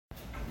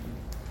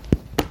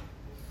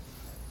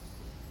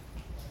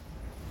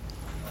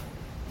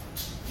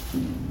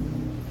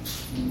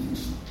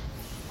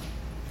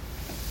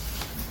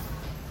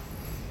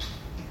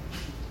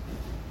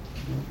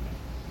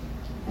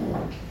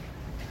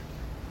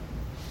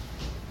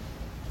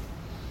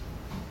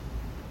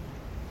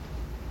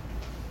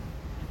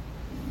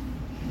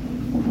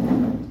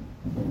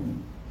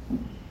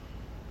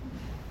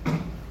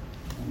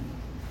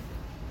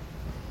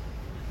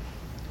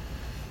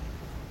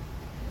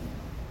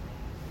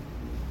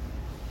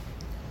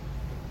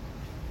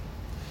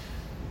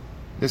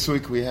This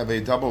week we have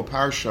a double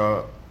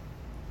parsha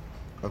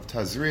of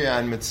Tazria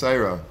and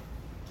Mitzaira.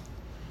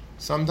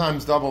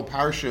 Sometimes double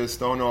parshas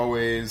don't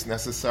always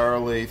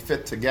necessarily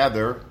fit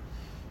together,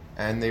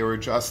 and they were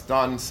just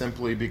done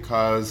simply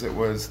because it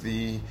was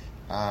the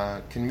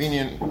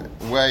convenient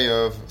way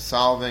of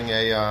solving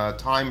a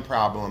time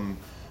problem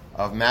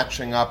of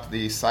matching up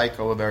the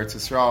cycle of Eretz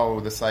Yisrael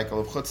with the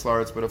cycle of Chutz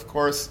La'aretz. But of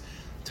course,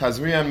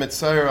 Tazria and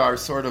Mitzaira are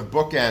sort of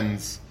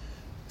bookends,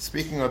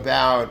 speaking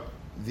about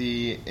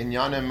the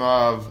inyanim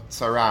of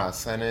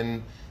tzaras. And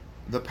in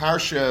the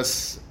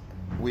parshas,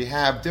 we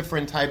have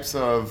different types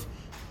of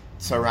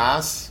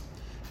tzaras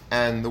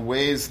and the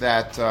ways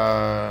that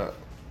the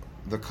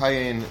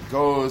Kayin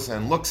goes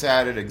and looks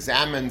at it,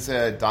 examines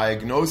it,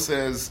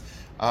 diagnoses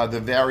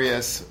the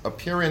various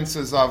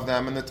appearances of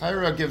them. And the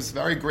Torah gives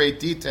very great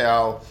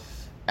detail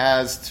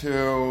as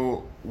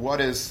to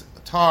what is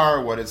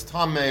tar, what is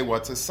tameh,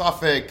 what's a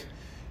suffix,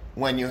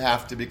 when you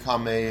have to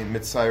become a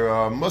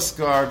Mitzaira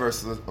Muskar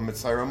versus a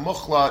Mitzaira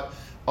Muchlat.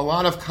 A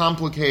lot of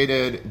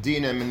complicated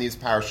dinim in these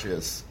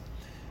parshas.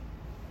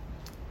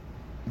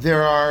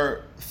 There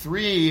are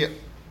three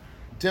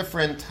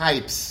different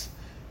types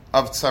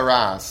of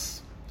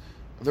tzaras.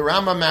 The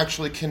Rambam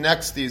actually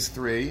connects these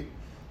three.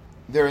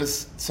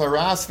 There's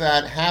tzaras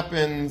that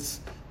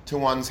happens to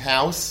one's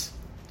house.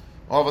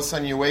 All of a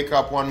sudden you wake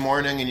up one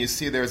morning and you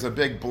see there's a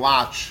big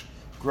blotch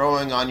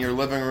growing on your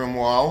living room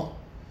wall.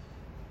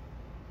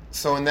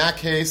 So in that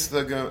case,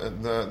 the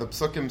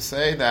psukim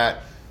say that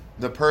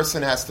the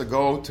person has to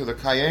go to the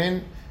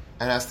kayin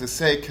and has to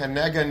say,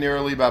 "Kanega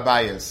nirli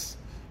babayis."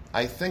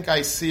 I think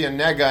I see a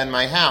nega in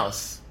my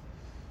house.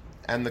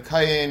 And the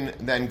kayin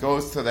then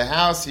goes to the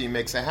house, he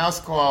makes a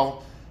house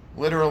call,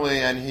 literally,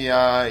 and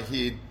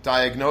he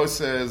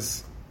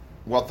diagnoses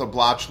what the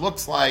blotch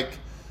looks like.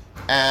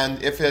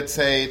 And if it's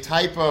a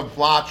type of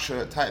blotch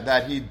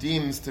that he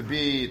deems to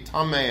be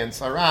tameh and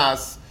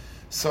saras,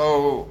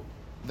 so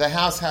the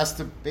house has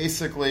to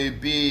basically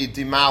be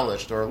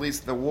demolished, or at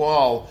least the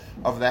wall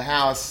of the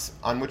house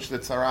on which the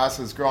tzaras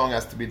is growing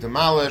has to be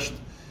demolished.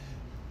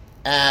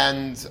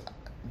 And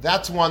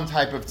that's one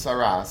type of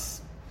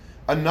tzaras.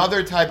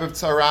 Another type of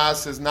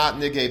tzaras is not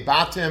nigei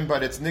batim,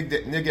 but it's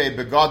nigei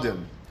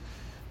begodim,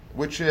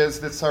 which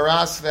is the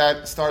tzaras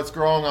that starts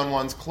growing on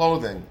one's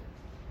clothing.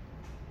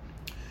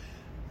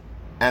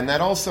 And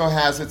that also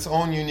has its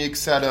own unique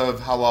set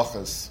of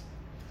halachas.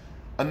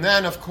 And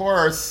then, of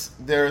course,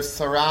 there's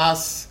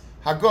tzaras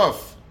haguf.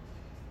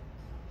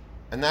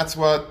 And that's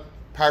what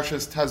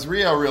Parshas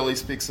Tazria really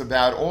speaks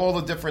about, all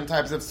the different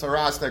types of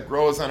tzaras that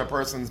grows on a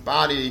person's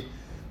body.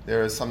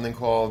 There's something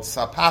called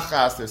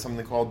sapachas, there's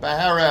something called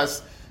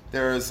baharas,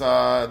 there's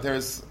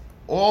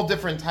all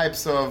different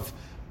types of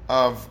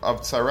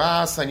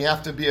tzaras, and you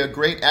have to be a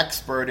great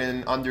expert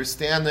in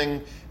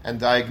understanding and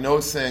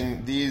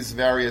diagnosing these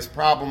various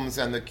problems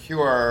and the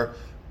cure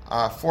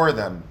for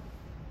them.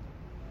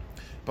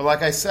 But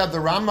like I said, the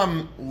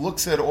Rambam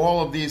looks at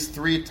all of these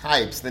three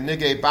types, the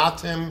nigei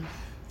batim,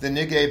 the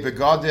nigei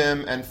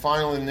begodim, and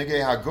finally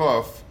nigei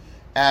haguf,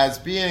 as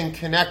being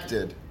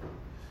connected.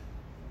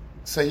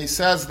 So he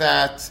says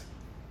that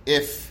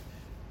if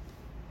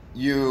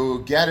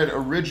you get it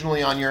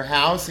originally on your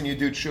house and you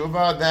do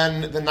tshuva,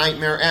 then the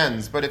nightmare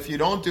ends. But if you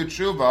don't do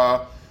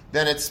tshuva,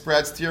 then it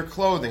spreads to your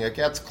clothing. It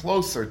gets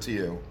closer to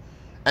you.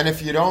 And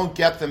if you don't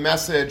get the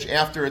message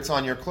after it's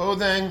on your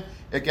clothing,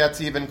 it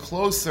gets even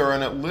closer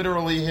and it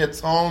literally hits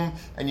home,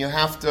 and you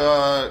have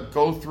to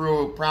go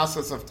through a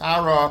process of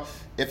tara.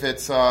 If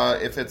it's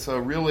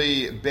a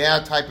really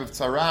bad type of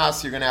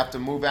tzaras, you're going to have to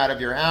move out of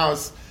your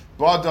house.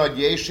 Badad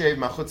yeshev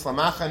machutz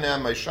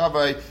lamachanem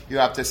ma'shavai. You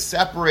have to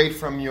separate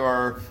from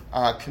your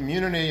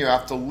community. You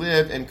have to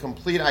live in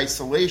complete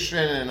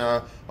isolation. In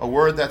a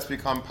word that's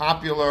become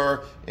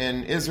popular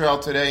in Israel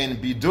today, in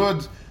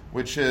bidud,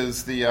 which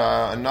is the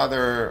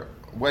another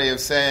way of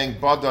saying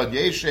badad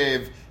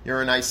yeshev.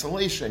 You're in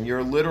isolation.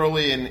 You're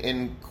literally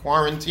in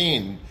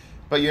quarantine.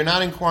 But you're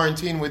not in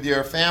quarantine with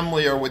your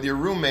family or with your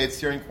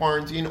roommates. You're in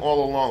quarantine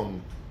all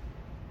alone.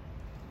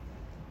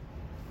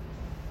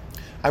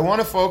 I want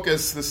to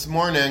focus this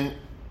morning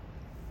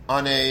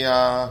on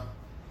the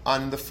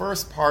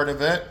first part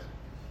of it,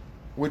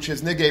 which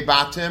is nigei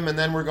batim, and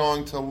then we're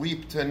going to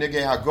leap to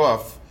nigei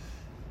haguf.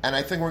 And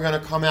I think we're going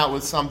to come out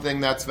with something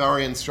that's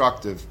very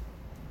instructive.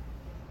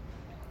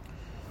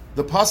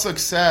 The pasuk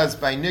says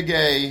by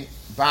nigei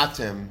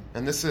batim,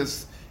 and this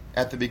is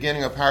at the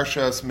beginning of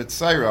Parshas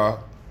Mitzaira,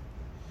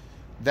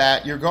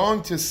 that you're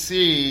going to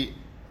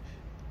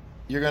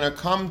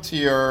come to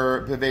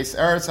your beveis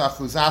eretz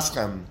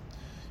achuzaschem.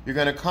 You're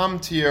going to come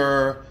to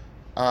your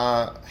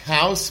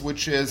house,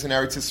 which is in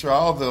Eretz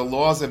Yisrael. The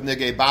laws of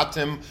nigei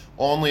batim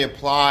only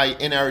apply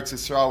in Eretz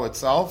Yisrael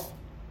itself.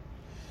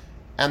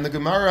 And the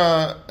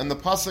Gemara and the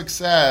pasuk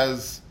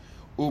says,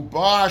 "Uba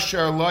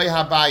asher loy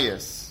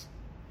habayis."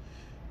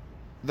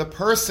 The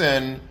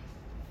person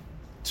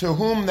to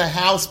whom the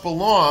house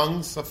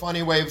belongs, a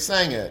funny way of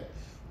saying it.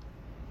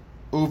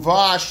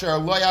 Uva asher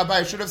loy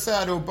habayis. Should have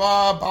said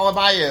Uba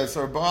balabayis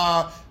or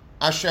Ba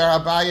asher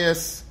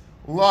habayis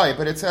loy,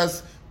 but it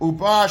says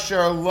Uba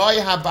asher loy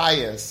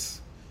habayis.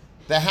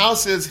 The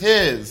house is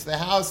his. The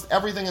house,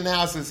 everything in the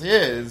house is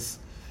his.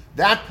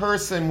 That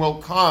person will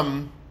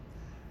come.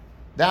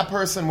 That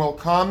person will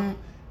come,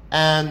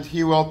 and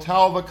he will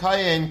tell the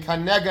kayin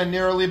kanega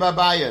nirli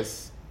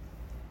babayis.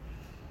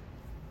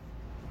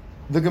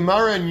 The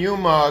Gemara in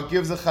Yuma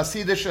gives a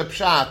Hasidish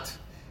pshat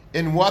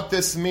in what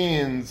this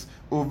means.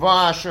 Uva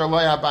asher lo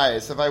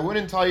yabayis. If I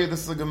wouldn't tell you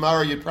this is a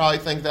Gemara, you'd probably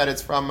think that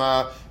it's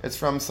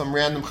from some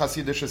random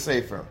Hasidish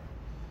sefer.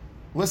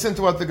 Listen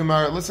to what the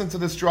Gemara. Listen to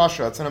this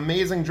drasha. It's an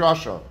amazing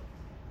drasha.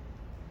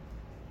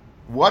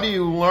 What do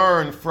you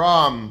learn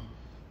from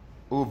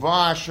Uva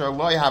asher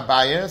lo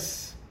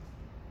yabayis?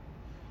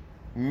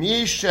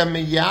 Mi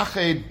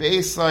shemiyached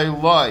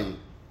beisay loy.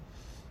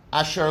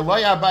 Asher lo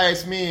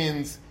yabayis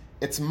means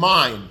it's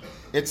mine.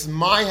 It's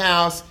my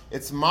house.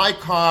 It's my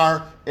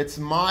car. It's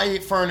my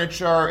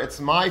furniture. It's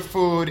my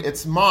food.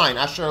 It's mine.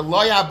 Asher lo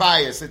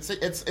yabayis.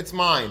 It's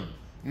mine.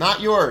 Not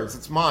yours.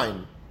 It's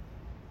mine.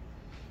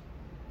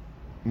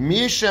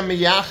 Misha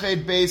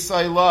miyached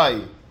beisay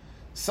loy.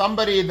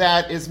 Somebody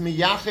that is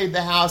miyached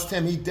the house to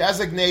him, he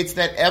designates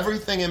that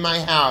everything in my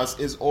house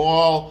is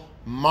all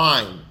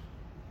mine.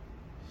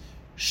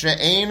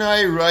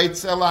 She'enai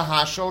roitze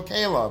lahashal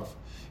kelav.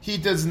 He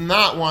does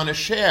not want to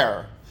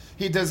share.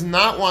 He does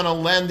not want to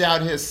lend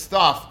out his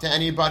stuff to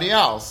anybody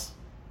else.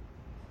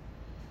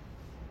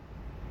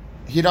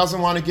 He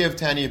doesn't want to give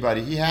to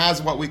anybody. He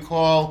has what we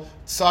call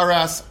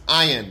tsaras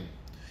ayin.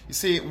 You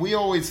see, we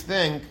always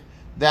think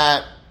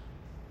that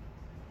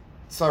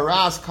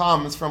tsaras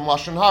comes from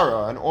Lashon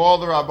Hara, and all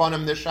the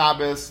Rabbanim this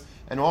Shabbos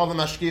and all the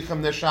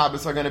Mashkichim this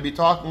Shabbos are going to be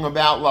talking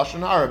about Lashon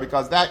Hara,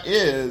 because that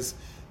is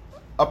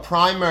a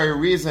primary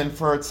reason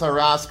for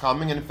tsaras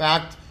coming. In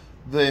fact,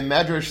 the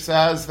Medrash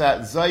says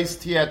that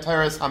Zais Tia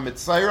Teres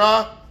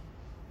HaMitzaira.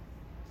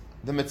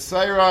 The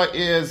Mitzaira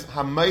is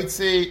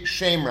Hamaitzi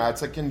Shemra.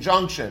 It's a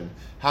conjunction.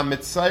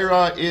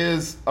 HaMitzaira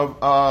is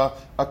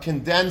a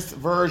condensed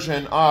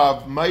version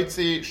of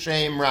Maitzi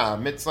Shemra,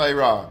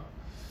 Mitzaira.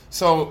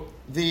 So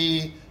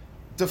the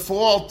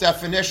default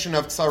definition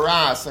of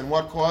tsaras and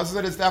what causes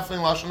it is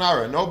definitely Lashon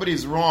Hara.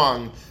 Nobody's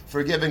wrong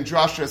for giving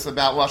drashas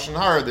about Lashon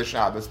Hara this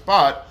Shabbos,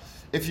 but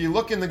if you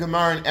look in the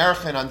Gemara in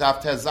Erchin on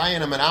Daf Tez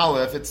Zayin and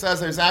Aleph, it says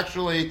there's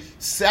actually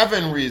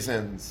 7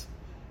 reasons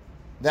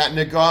that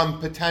Negam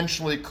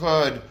potentially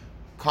could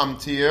come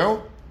to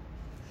you.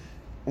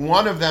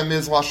 One of them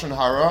is Lashon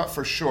Hara,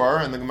 for sure,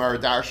 and the Gemara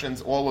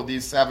darshans all of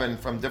these 7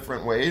 from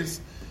different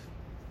ways.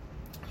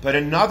 But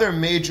another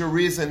major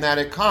reason that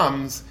it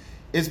comes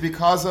is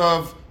because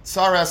of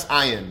Tsaras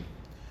Ayin.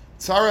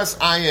 Tsaras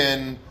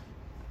Ayin,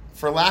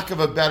 for lack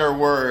of a better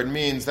word,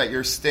 means that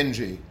you're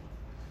stingy.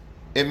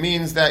 It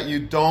means that you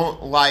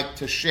don't like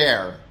to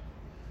share.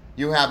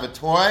 You have a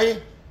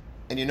toy,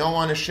 and you don't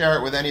want to share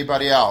it with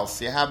anybody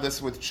else. You have this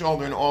with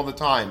children all the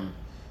time.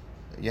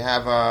 You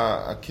have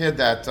a kid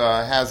that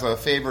has a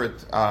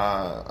favorite,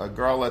 a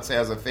girl, let's say,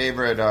 has a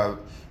favorite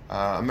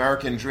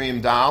American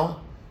Dream doll.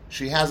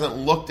 She hasn't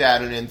looked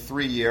at it in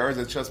 3 years.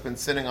 It's just been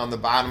sitting on the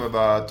bottom of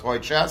a toy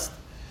chest.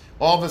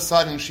 All of a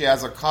sudden, she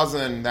has a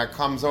cousin that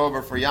comes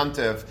over for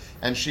Yantiv,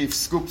 and she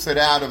scoops it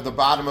out of the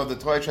bottom of the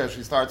toy chest.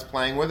 She starts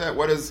playing with it.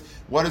 What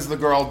does the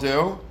girl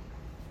do?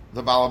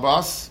 The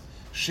balabas.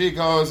 She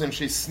goes and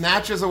she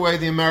snatches away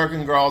the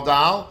American Girl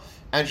doll,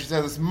 and she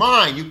says, "It's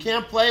mine. You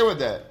can't play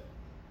with it."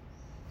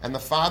 And the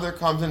father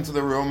comes into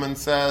the room and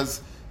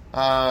says,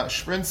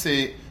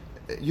 "Shprinzi,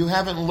 you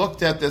haven't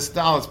looked at this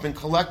doll. It's been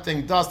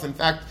collecting dust. In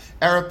fact,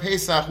 Erev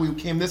Pesach, we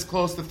came this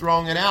close to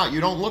throwing it out.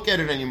 You don't look at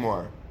it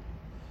anymore."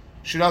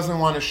 She doesn't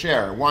want to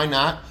share. Why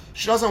not?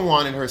 She doesn't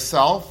want it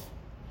herself.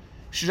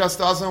 She just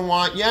doesn't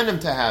want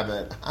Yenim to have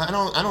it. I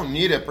don't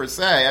need it per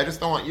se. I just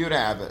don't want you to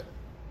have it.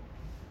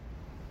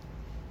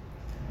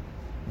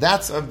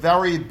 That's a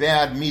very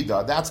bad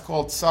midah. That's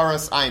called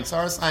tsaras ayin.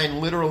 Tsaras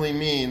ayin literally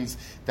means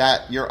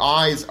that your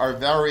eyes are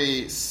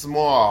very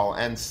small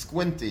and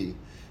squinty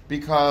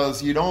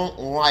because you don't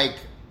like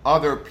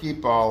other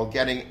people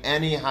getting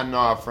any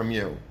hana from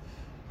you.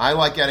 I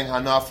like getting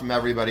hana from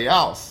everybody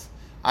else.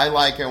 I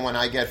like it when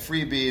I get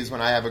freebies, when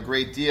I have a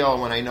great deal,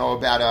 when I know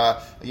about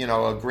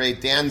a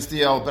great Dan's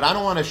deal, but I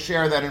don't want to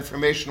share that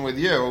information with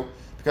you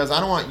because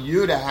I don't want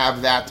you to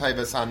have that type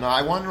of hana.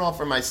 I want it all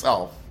for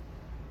myself.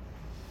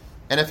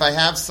 And if I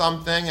have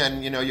something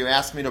and you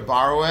ask me to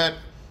borrow it,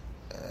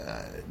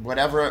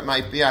 whatever it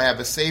might be, I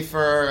have a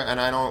sefer and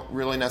I don't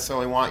really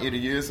necessarily want you to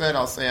use it,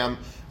 I'll say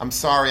I'm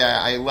sorry,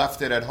 I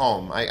left it at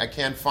home. I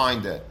can't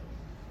find it.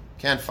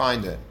 Can't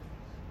find it.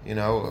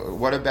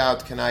 What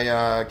about can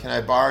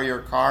I borrow your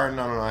car?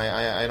 No,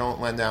 I don't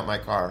lend out my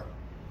car.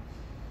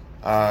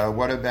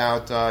 What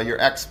about your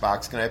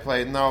Xbox? Can I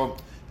play it? No,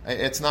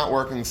 it's not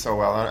working so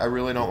well. I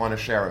really don't want to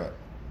share it.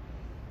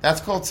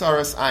 That's called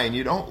tsaras ayin.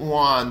 You don't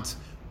want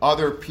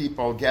other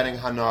people getting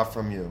hana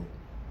from you.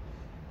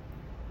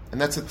 And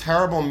that's a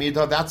terrible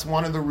midah. That's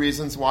one of the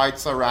reasons why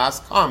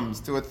tsaras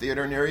comes to a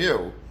theater near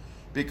you.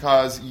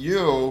 Because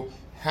you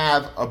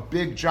have a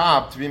big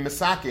job to be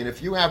misaki. And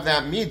if you have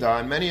that midah,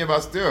 and many of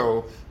us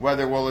do,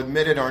 whether we'll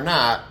admit it or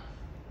not,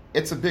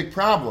 it's a big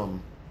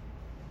problem.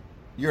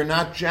 You're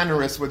not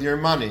generous with your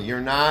money.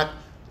 You're not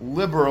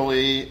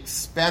liberally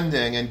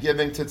spending and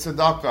giving to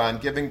tzedakah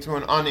and giving to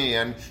an ani,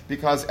 and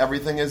because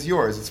everything is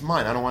yours, it's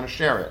mine, I don't want to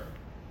share it.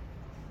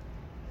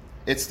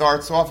 It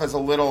starts off as a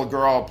little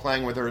girl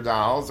playing with her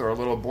dolls or a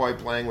little boy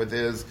playing with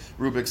his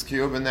Rubik's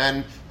Cube, and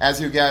then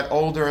as you get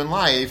older in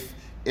life,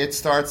 it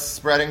starts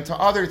spreading to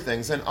other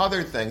things, and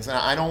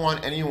I don't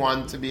want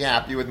anyone to be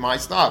happy with my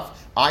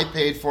stuff. I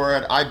paid for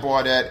it, I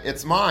bought it,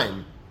 it's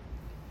mine.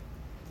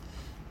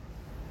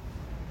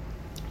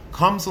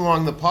 Comes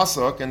along the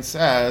pasuk and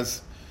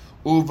says,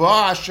 Uva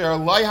asher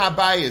loy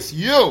habayis,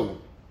 you,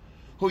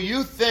 who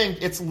you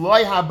think it's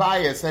loy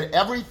habayis, that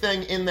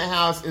everything in the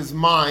house is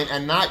mine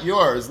and not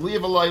yours,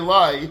 leave a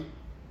loy,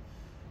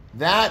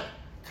 that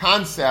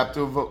concept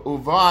of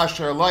uva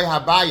asher loy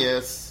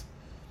habayis,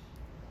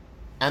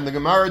 and the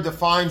Gemara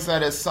defines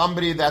that as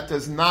somebody that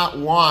does not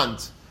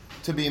want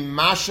to be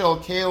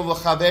mashal keil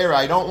l'chavera,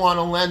 I don't want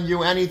to lend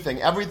you anything,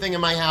 everything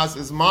in my house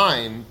is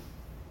mine.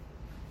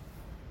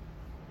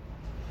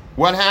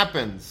 What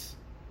happens?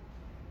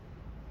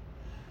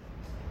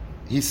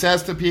 He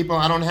says to people,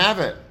 I don't have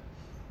it.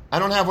 I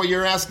don't have what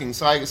you're asking.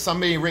 So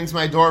somebody rings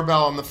my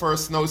doorbell in the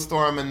first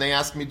snowstorm and they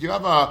ask me, do you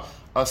have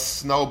a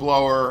snow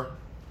blower?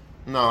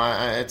 No,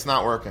 it's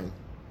not working.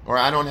 Or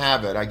I don't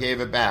have it. I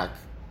gave it back.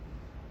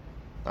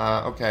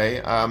 Okay.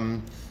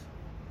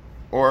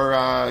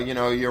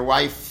 Your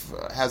wife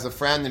has a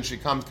friend and she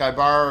comes, can I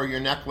borrow your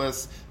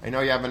necklace? I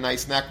know you have a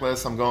nice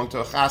necklace. I'm going to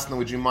a chasna.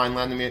 Would you mind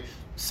lending me?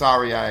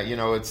 Sorry,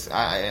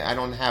 I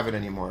don't have it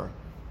anymore.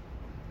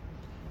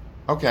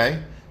 Okay.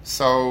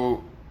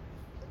 So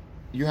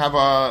you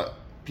have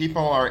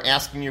people are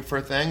asking you for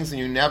things,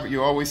 and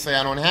you always say,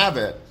 I don't have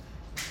it.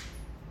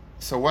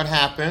 So what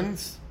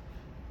happens?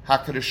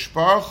 HaKadosh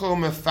Baruch Hu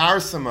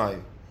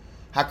mefarsamai.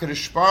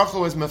 HaKadosh Baruch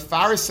Hu is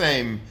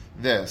mefarsam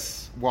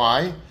this.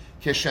 Why?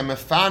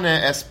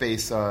 Keshemefane es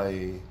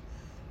beisai.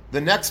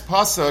 The next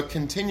pasuk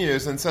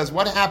continues and says,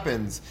 what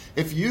happens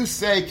if you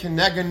say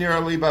kenega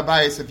nirali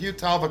babayis? If you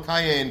tell the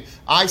kayin,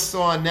 I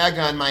saw a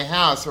nega in my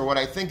house, or what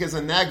I think is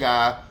a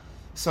nega.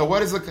 So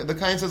what is the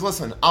kayin says?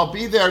 Listen, I'll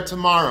be there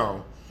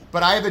tomorrow,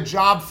 but I have a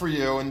job for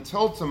you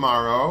until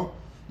tomorrow.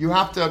 You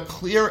have to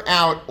clear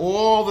out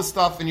all the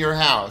stuff in your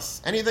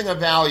house. Anything of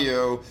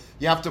value,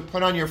 you have to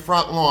put on your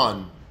front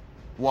lawn.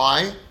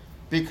 Why?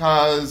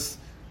 Because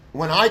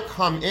when I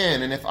come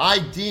in, and if I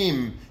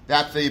deem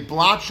that the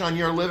blotch on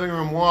your living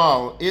room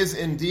wall is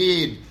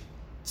indeed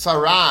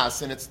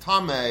tsaras and it's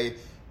tameh,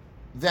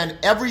 then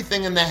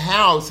everything in the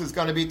house is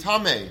going to be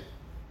tameh.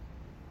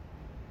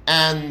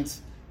 And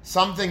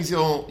some things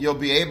you'll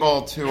be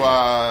able to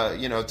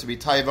to be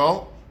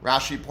taivel.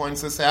 Rashi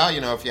points this out.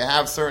 If you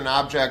have certain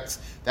objects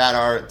that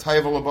are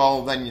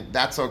taivelable, then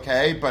that's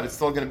okay. But it's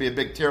still going to be a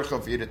big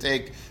tircha for you to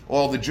take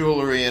all the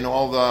jewelry and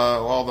all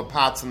the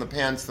pots and the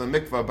pans to the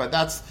mikveh. But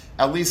that's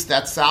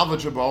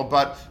salvageable.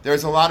 But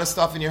there's a lot of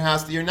stuff in your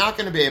house that you're not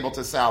going to be able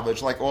to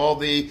salvage, like all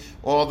the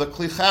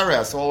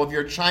klicheres, all of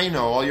your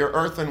china, all your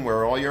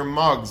earthenware, all your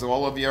mugs,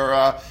 all of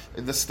your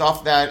the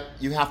stuff that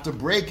you have to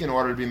break in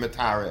order to be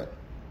matarit.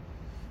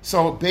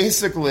 So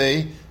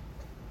basically,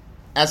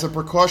 as a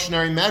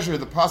precautionary measure,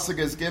 the pasuk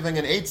is giving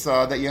an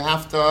eitzah that you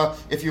have to,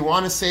 if you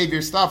want to save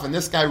your stuff, and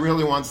this guy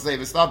really wants to save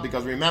his stuff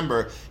because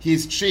remember,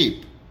 he's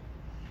cheap.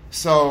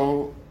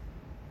 So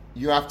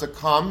you have to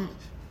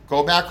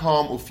go back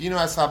home, ufino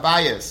es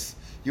habayis.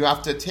 You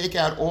have to take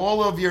out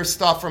all of your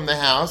stuff from the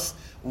house,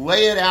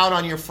 lay it out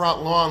on your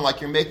front lawn like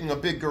you're making a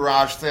big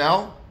garage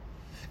sale,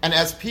 and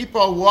as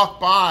people walk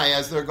by,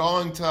 as they're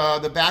going to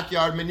the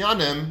backyard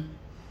minyanim,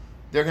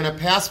 they're going to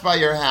pass by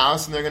your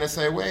house and they're going to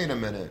say, wait a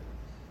minute,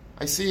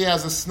 I see he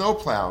has a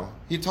snowplow.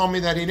 He told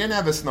me that he didn't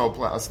have a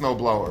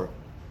snowblower.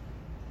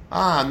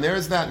 And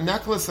there's that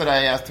necklace that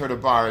I asked her to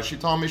borrow. She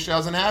told me she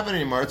doesn't have it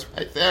anymore. It's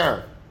right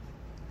there.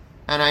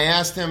 And I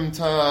asked him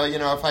to,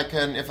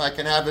 if I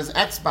can have his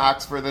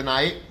Xbox for the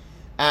night,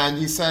 and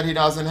he said he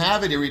doesn't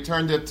have it. He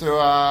returned it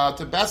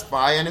to Best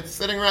Buy, and it's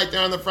sitting right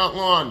there on the front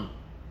lawn.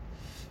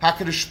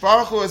 HaKadosh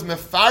Baruch Hu is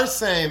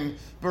mefarsem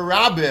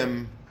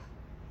barabim.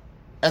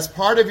 As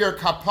part of your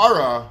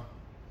kapara,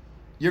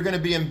 you're going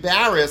to be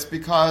embarrassed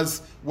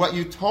because what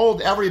you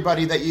told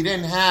everybody that you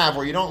didn't have,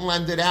 or you don't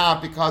lend it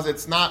out because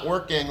it's not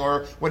working,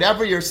 or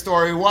whatever your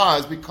story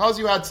was, because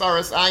you had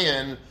Saras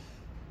Ayin,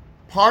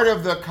 part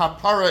of the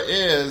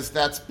kapara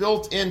that's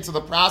built into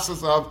the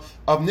process of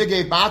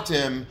Nigei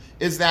Batim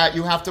is that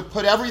you have to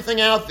put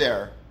everything out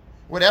there.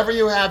 Whatever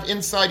you have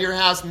inside your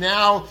house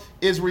now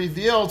is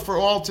revealed for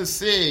all to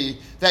see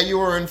that you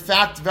were in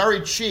fact very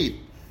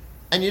cheap.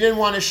 And you didn't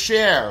want to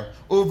share.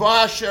 Uva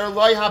asher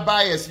loy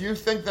habayis. You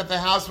think that the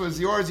house was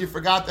yours. You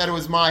forgot that it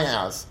was my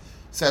house,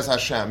 says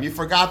Hashem. You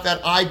forgot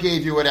that I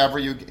gave you whatever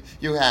you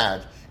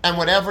had. And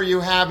whatever you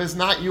have is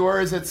not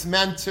yours. It's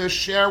meant to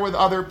share with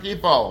other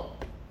people.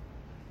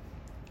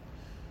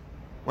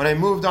 When I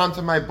moved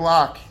onto my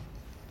block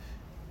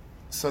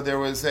So there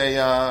was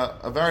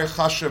a very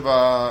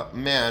chashuv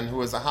man who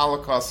was a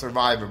Holocaust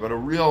survivor, but a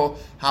real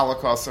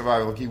Holocaust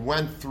survivor. Like he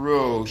went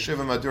through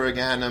Shiva Madura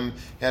Gehenim,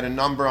 he had a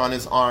number on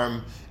his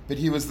arm, but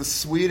he was the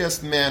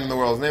sweetest man in the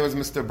world. His name was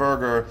Mr.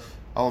 Berger,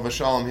 Alav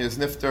Shalom. He was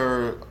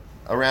nifter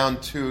around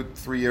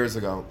 2-3 years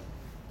ago.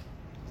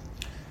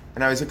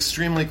 And I was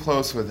extremely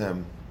close with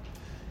him.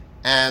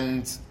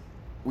 And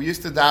we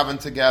used to daven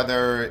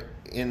together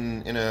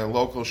in a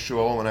local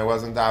shul. When I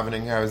wasn't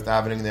davening here, I was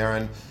davening there.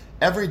 And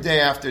every day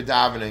after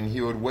davening,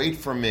 he would wait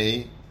for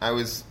me. I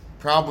was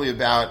probably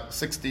about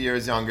 60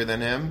 years younger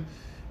than him.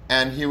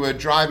 And he would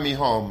drive me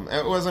home.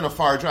 It wasn't a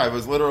far drive. It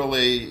was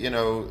literally,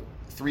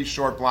 3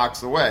 short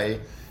blocks away.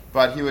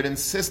 But he would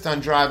insist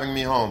on driving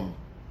me home.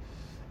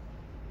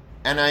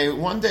 And I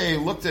one day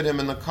looked at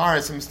him in the car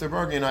and said, Mr.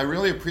 Berger, I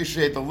really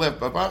appreciate the lift,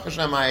 but Baruch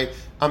Hashem,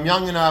 I'm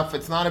young enough,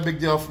 it's not a big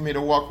deal for me to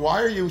walk.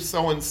 Why are you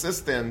so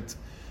insistent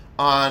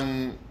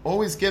on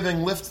always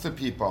giving lifts to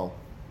people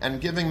and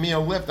giving me a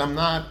lift? I'm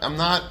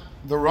not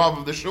the Rav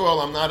of the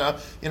shul. I'm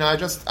not I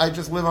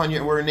just live on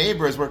you. We're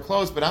neighbors, we're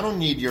close, but I don't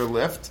need your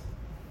lift.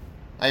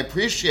 I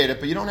appreciate it,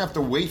 but you don't have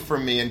to wait for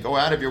me and go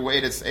out of your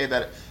way to say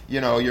that,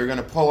 you're going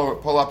to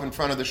pull up in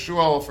front of the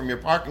shul from your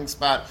parking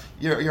spot.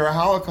 You're a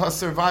Holocaust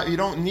survivor. You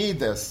don't need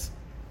this.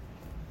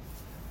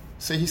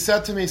 So he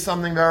said to me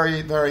something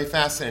very, very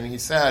fascinating. He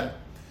said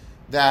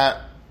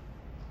that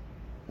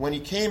when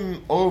he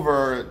came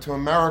over to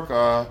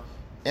America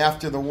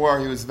after the war,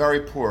 he was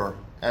very poor,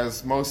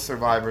 as most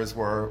survivors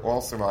were,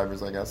 all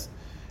survivors, I guess.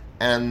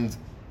 And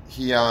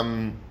he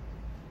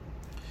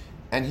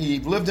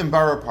lived in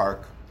Borough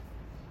Park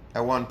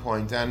at one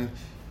point, and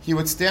he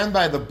would stand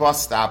by the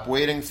bus stop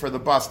waiting for the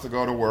bus to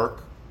go to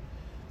work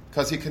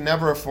because he could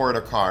never afford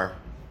a car.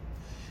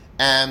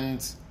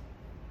 And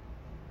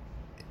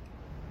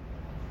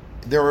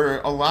there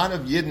were a lot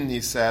of Yidden, he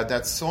said,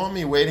 that saw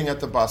me waiting at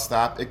the bus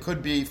stop. It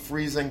could be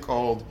freezing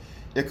cold,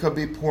 it could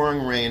be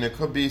pouring rain, it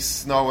could be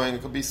snowing,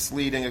 it could be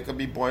sleeting, it could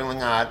be boiling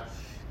hot,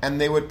 and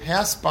they would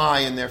pass by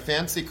in their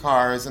fancy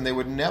cars and they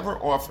would never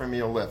offer me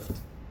a lift.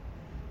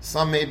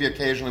 Some maybe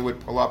occasionally would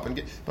pull up,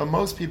 but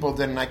most people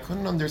didn't. I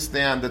couldn't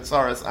understand the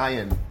tzaras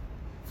ayin.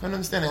 Couldn't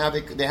understand how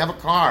they have a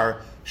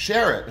car,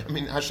 share it. I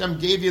mean, Hashem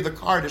gave you the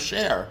car to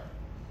share.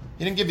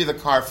 He didn't give you the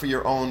car for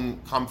your own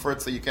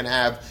comfort so you can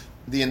have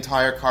the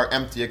entire car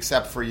empty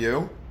except for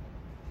you.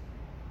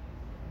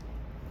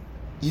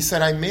 He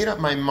said, I made up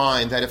my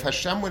mind that if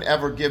Hashem would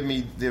ever give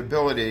me the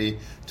ability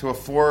to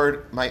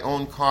afford my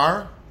own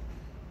car,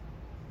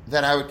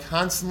 that I would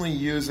constantly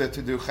use it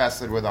to do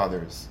chesed with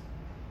others.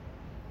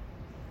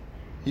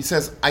 He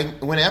says,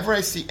 whenever I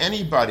see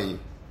anybody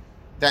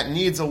that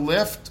needs a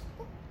lift,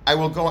 I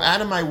will go out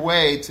of my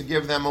way to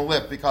give them a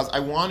lift because I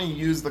want to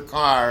use the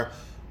car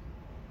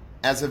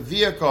as a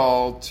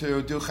vehicle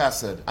to do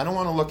chesed. I don't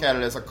want to look at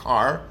it as a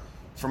car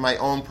for my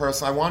own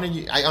person.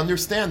 I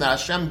understand that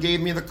Hashem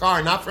gave me the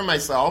car, not for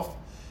myself,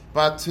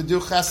 but to do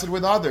chesed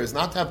with others,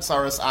 not to have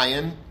tzaras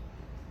ayin.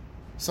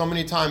 So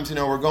many times,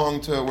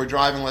 we're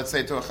driving, let's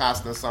say, to a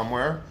chasna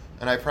somewhere,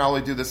 and I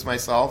probably do this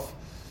myself.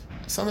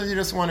 Sometimes you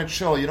just want to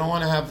chill. You don't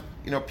want to have,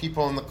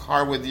 people in the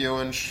car with you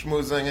and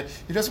schmoozing.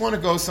 You just want to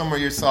go somewhere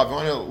yourself. You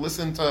want to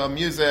listen to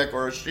music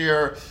or a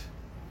shir.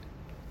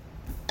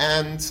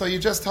 And so you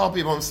just tell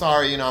people, I'm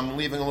sorry, I'm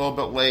leaving a little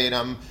bit late.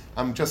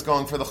 I'm just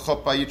going for the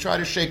chuppah. You try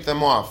to shake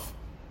them off.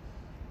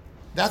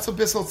 That's a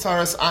bissel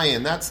tzaras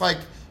ayin. That's like,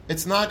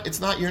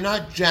 you're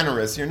not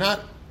generous. You're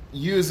not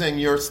using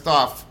your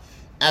stuff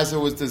as it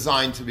was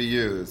designed to be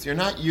used. You're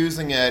not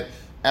using it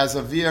as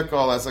a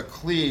vehicle, as a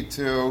kli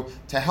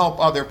to help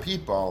other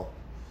people.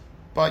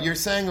 But you're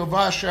saying,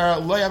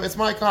 it's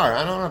my car.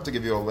 I don't have to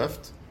give you a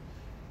lift.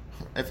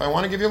 If I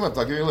want to give you a lift,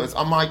 I'll give you a lift. It's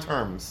on my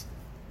terms.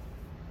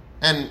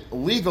 And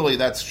legally,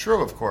 that's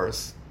true, of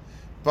course.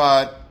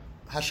 But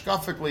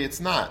hashkafically, it's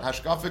not.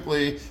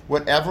 Hashkafically,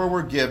 whatever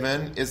we're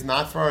given is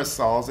not for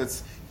ourselves.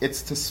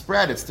 It's to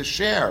spread. It's to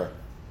share.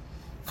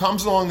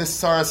 Comes along this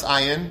tzaras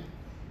ayin,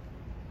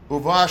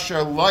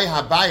 Uvasher loy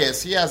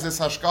habayis. He has this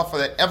hashkafa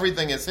that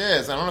everything is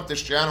his. I don't have to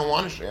share. I don't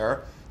want to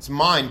share. It's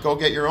mine. Go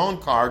get your own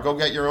car. Go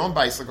get your own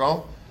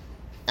bicycle.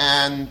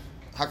 And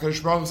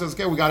HaKadosh Baruch Hu says,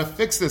 okay, we got to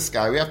fix this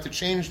guy. We have to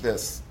change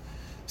this.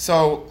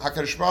 So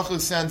HaKadosh Baruch Hu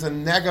sends a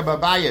nega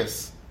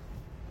babayis.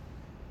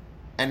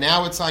 And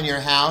now it's on your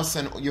house,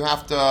 and you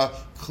have to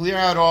clear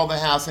out all the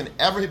house, and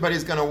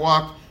everybody's going to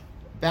walk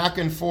back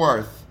and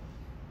forth.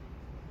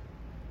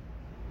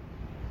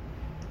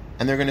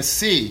 And they're going to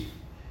see.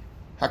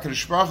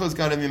 HaKadosh Baruch Hu is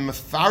going to be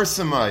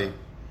mefarsamai.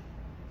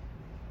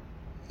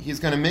 He's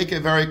going to make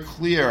it very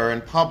clear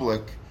and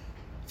public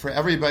for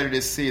everybody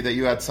to see that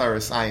you had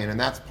tzaras ayin, and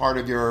that's part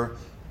of your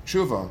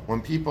tshuva.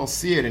 When people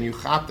see it, and you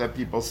chap that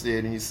people see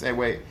it, and you say,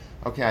 wait,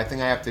 okay, I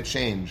think I have to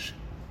change.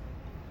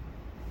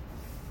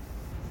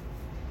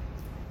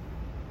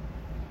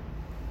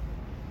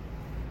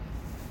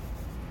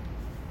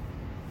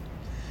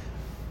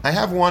 I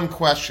have one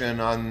question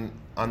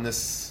on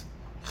this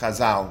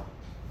chazal.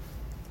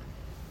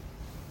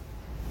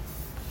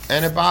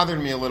 And it bothered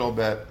me a little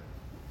bit.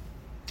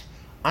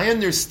 I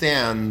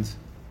understand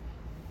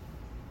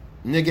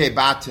Nige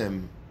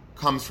Batim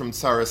comes from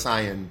Tsaras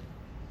Ayin.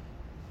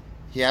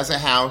 He has a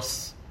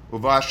house,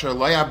 Uvasher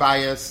Loya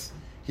Bayis.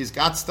 He's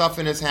got stuff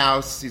in his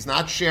house. He's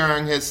not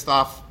sharing his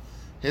stuff,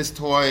 his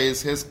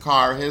toys, his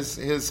car, his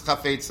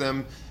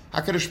chafetzim.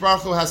 HaKadosh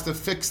Baruch Hu has to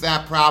fix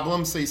that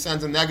problem, so he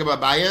sends a Nege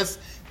Bayis,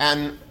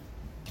 and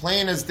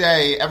plain as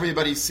day,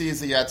 everybody sees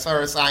that you had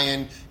Tsaras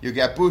Ayin, you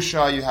get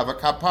Busha, you have a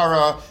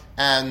Kapara,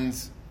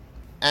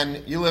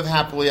 and you live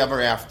happily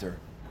ever after.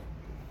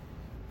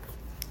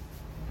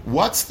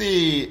 What's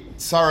the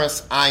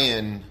Tsaras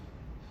Ayin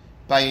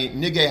by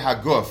Nige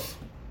Haguf?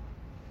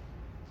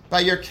 By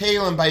your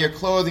kalim, by your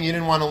clothing, you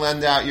didn't want to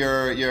lend out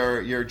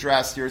your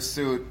dress, your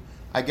suit.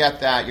 I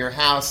get that. Your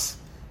house,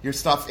 your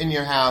stuff in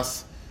your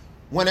house.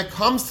 When it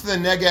comes to the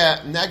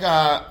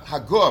Nega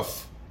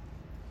Haguf,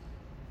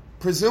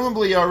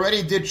 presumably you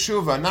already did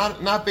tshuva,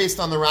 not based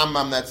on the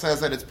Rambam that says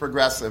that it's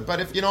progressive, but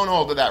if you don't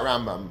hold to that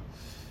Rambam,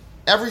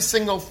 every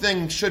single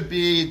thing should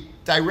be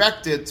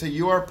directed to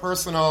your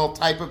personal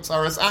type of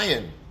Tsaras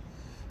Ayin.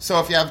 So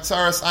if you have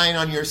Tsaras Ayin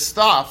on your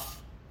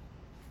stuff,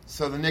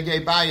 so the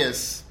Nege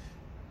Bayis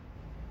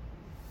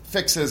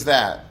fixes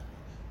that.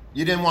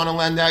 You didn't want to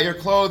lend out your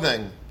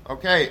clothing.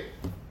 Okay.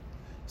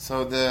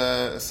 So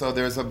there's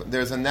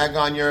a neg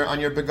on your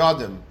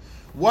begadim.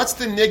 What's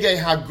the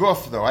nigei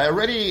haguf though? I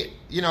already,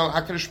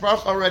 HaKadosh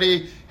Baruch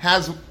already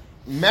has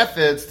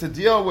methods to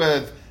deal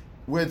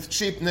with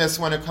cheapness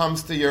when it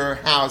comes to your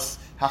house,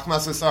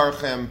 hachmasas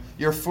archim,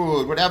 your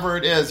food, whatever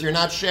it is. You're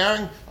not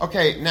sharing?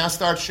 Okay, now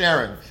start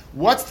sharing.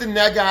 What's the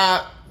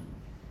nega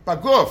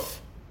baguf?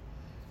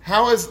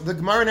 How is the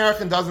Gemara in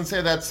Erechim doesn't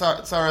say that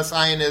Tsaras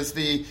Ayin is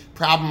the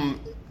problem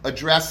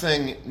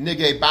addressing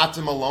nigei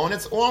batim alone?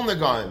 It's all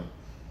negaim.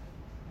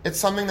 It's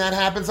something that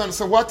happens on.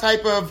 So what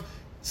type of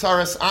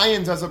Tsaras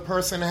Ayin does a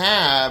person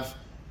have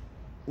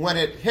when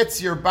it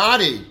hits your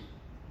body?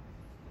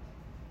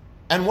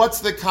 And what's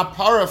the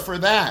kapara for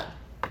that?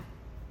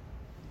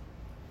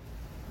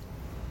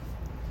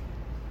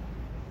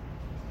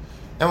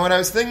 And what I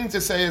was thinking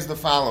to say is the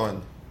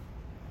following.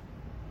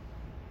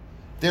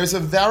 There's a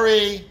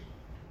very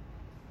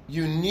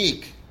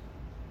unique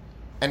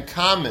and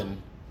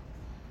common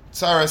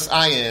Tsaras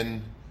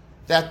Ayin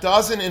that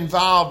doesn't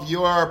involve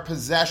your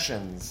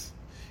possessions.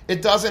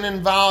 It doesn't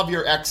involve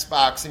your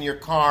Xbox and your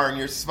car and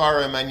your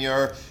Svarim and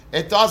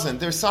it doesn't.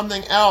 There's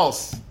something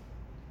else.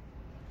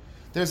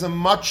 There's a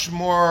much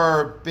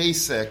more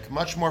basic,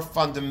 much more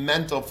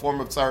fundamental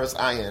form of Tsaras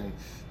Ayin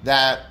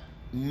that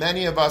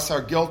many of us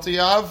are guilty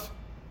of.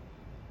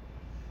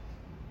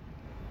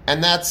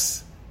 And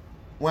that's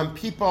when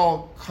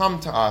people come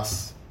to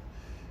us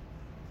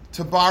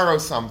to borrow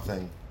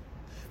something.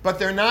 But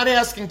they're not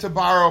asking to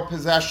borrow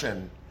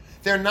possession.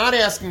 They're not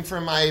asking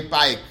for my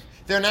bike.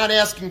 They're not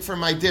asking for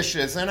my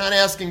dishes. They're not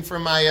asking for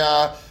my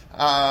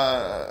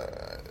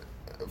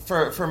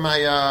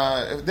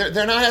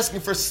they're not asking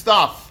for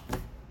stuff.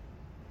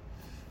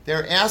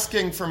 They're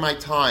asking for my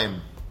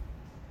time.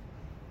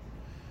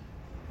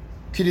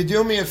 Could you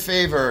do me a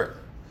favor?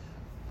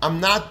 I'm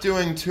not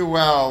doing too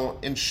well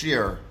in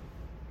shir.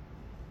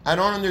 I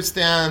don't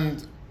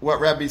understand what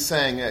Rebbe's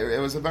saying. It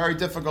was a very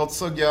difficult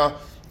sugya.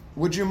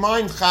 Would you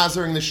mind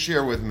chazering the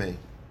shir with me?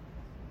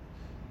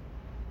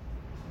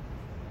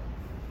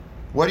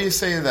 What do you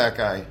say to that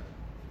guy?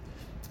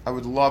 I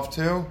would love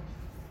to.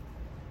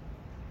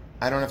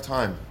 I don't have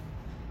time.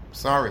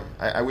 Sorry.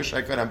 I wish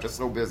I could. I'm just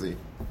so busy.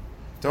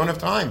 Don't have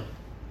time.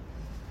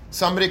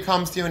 Somebody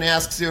comes to you and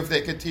asks you if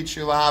they could teach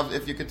you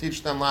if you could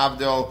teach them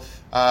Lavdil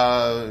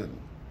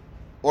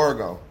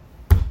Orgo.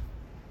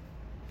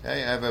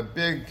 Okay, I have a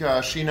big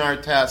Shinar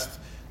test,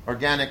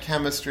 organic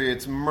chemistry.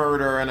 It's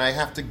murder, and I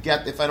have to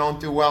get. If I don't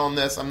do well in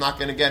this, I'm not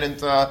going to get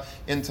into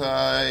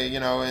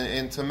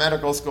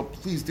medical school.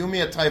 Please do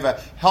me a taiva.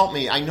 Help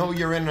me. I know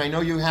you're in. I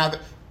know you have.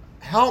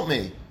 Help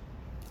me.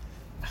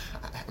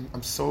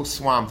 I'm so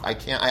swamped. I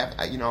can't.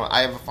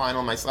 I have a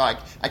final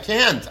myself. I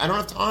can't. I don't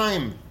have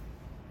time.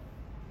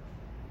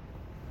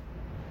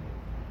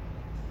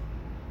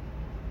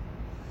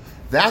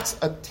 That's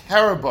a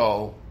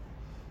terrible,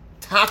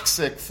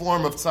 toxic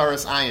form of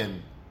Tsaras Ayin.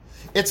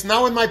 It's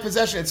not in my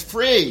possession. It's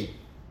free.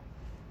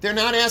 They're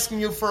not asking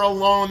you for a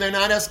loan. They're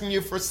not asking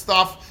you for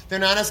stuff. They're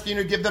not asking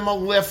you to give them a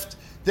lift.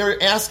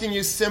 They're asking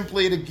you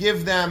simply to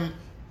give them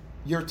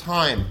your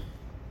time.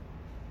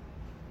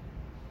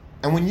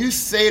 And when you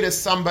say to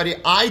somebody,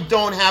 I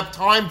don't have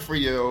time for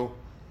you,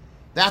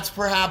 that's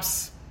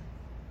perhaps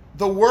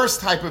the worst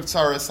type of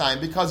Tsaras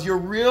Ayin because you're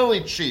really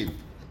cheap.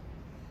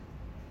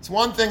 It's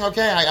one thing,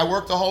 okay, I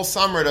worked a whole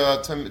summer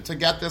to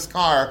get this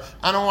car.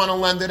 I don't want to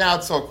lend it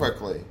out so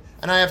quickly.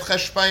 And I have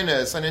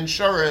cheshbainis and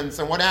insurance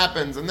and what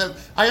happens. And then,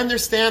 I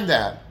understand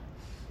that.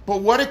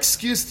 But what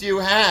excuse do you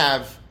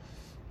have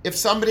if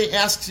somebody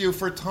asks you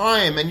for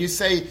time and you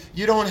say,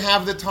 you don't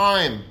have the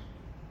time?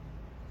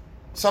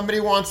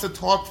 Somebody wants to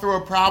talk through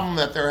a problem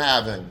that they're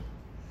having.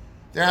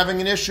 They're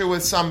having an issue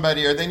with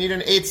somebody, or they need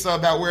an eitzah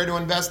about where to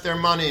invest their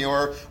money,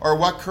 or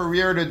what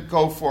career to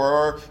go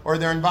for, or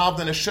they're involved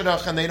in a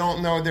shidduch and they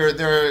don't know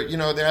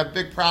they have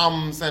big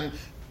problems, and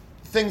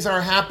things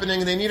are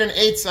happening, they need an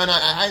eitzah, and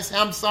I say,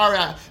 I'm sorry,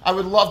 I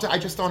would love to, I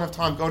just don't have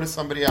time, go to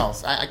somebody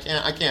else. I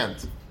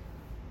can't.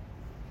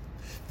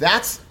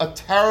 That's a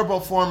terrible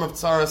form of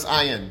tzaras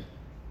ayin.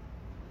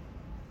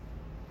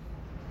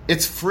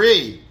 It's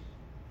free.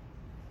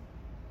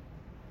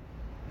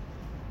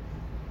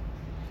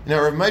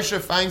 Rav Moshe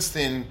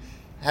Feinstein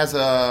has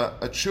a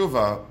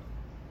tshuva.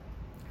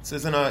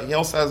 He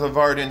also has a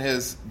vart in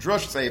his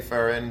Drush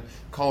Sefer in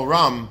Kol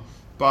Ram,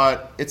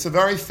 but it's a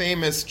very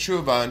famous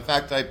tshuva. In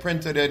fact, I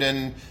printed it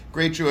in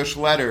Great Jewish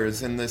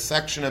Letters in the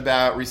section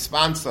about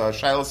responsa,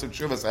 Shilos of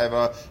Tshuvas. I have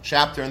a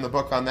chapter in the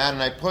book on that,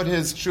 and I put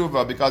his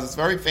tshuva because it's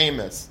very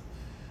famous.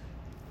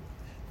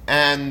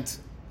 And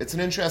it's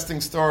an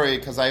interesting story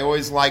because I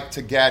always like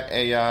to get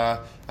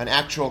an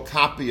actual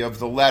copy of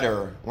the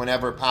letter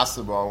whenever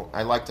possible.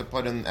 I like to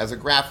put in as a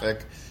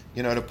graphic,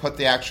 to put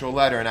the actual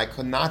letter, and I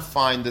could not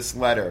find this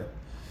letter.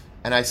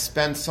 And I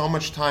spent so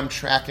much time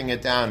tracking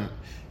it down.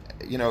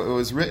 It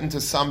was written to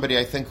somebody,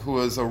 I think, who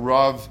was a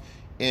Rav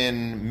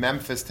in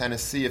Memphis,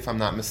 Tennessee, if I'm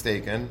not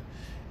mistaken.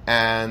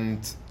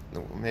 And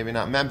maybe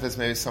not Memphis,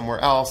 maybe somewhere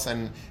else.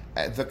 And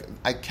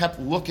I kept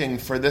looking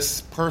for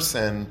this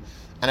person,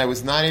 and I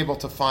was not able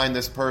to find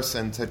this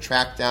person to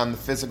track down the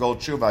physical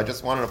tshuva. I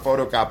just wanted a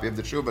photocopy of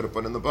the tshuva to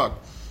put in the book.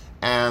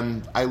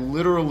 And I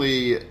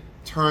literally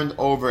turned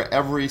over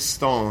every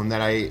stone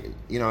that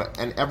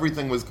and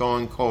everything was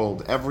going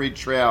cold. Every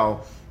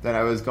trail that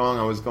I was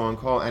going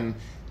cold. And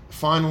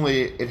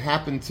finally, it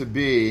happened to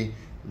be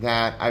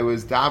that I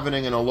was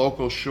davening in a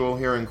local shul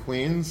here in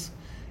Queens,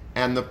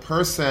 and the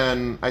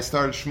person, I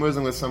started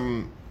schmoozing with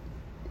some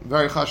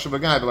very chashuv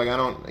guy, but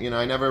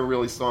I never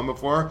really saw him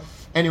before.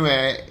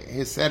 Anyway,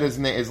 he said his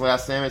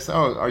last name. I said,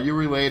 "Oh, are you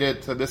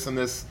related to this and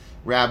this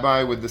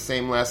rabbi with the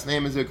same last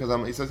name as you?"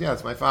 Because he says, "Yeah,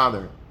 it's my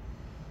father."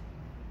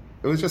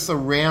 It was just a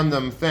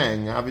random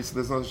thing. Obviously,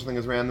 there's no such thing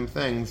as random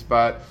things,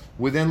 but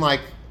within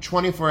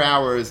 24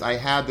 hours, I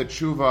had the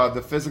tshuva,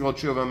 the physical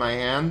tshuva in my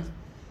hand,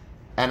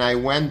 and I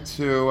went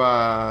to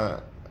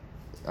a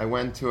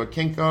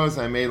Kinko's.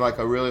 I made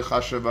a really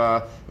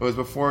chashuv. It was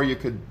before you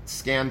could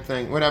scan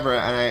things, whatever.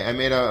 And I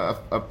made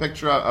a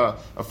picture, a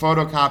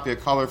photocopy, a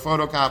color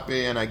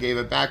photocopy, and I gave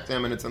it back to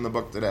him, and it's in the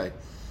book today.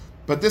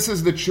 But this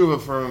is the tshuva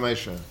for Rav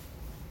Moshe.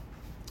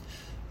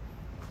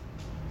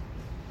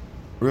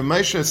 Rav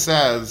Moshe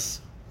says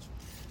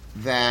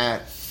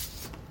that,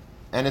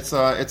 and it's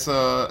a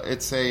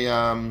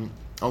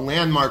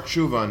landmark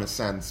tshuva in a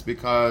sense,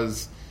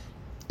 because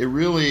it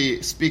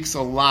really speaks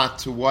a lot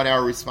to what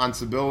our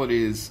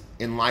responsibilities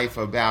in life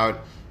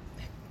about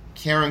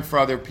caring for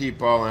other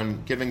people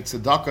and giving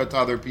tzedakah to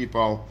other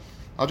people.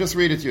 I'll just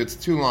read it to you. It's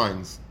 2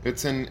 lines.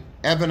 It's in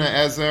Even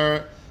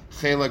Ezer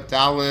Chelek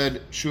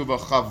Daled Tshuva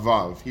Chav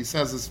Vav. He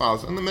says as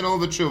follows. In the middle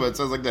of the tshuva, it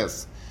says like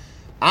this: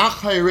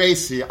 Ach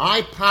hayresi,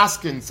 I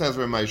paskin, says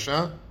Rav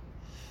Moshe,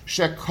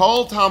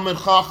 shekol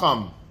Talmid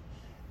Chacham,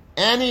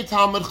 any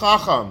Talmid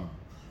Chacham,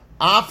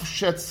 af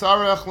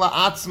shetzarech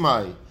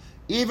la'atzmai,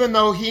 even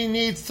though he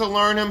needs to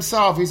learn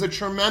himself. He's a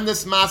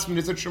tremendous masmid,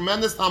 he's a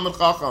tremendous Talmid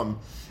Chacham,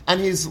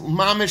 and he's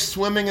mamish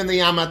swimming in the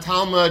Yam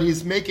Talmud,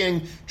 he's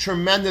making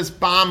tremendous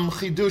bam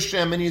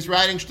chidushim, and he's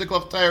writing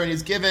shtiklach Torah, and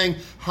he's giving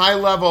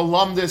high-level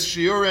lamdis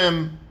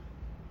shiurim.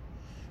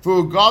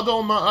 V'hu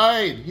gadol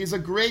ma'aid, he's a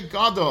great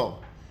gadol.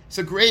 He's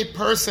a great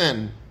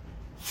person.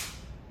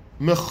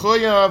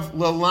 Mechuyav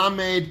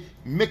lelamed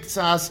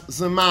miktsas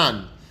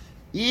zaman.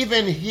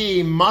 Even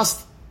he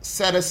must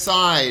set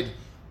aside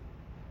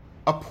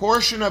a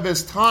portion of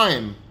his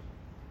time.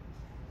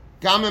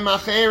 Gamim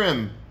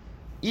acherim,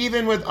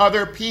 even with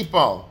other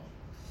people.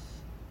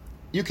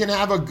 You can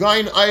have a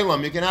gain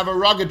olam, you can have a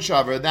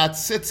Rogatchover that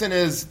sits in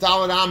his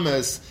Daled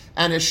Amos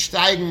and is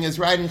steiging, is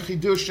writing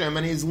chidushim,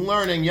 and he's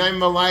learning Yom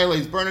V'Layla,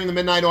 he's burning the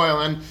midnight oil,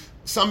 and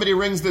somebody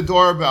rings the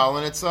doorbell,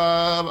 and it's a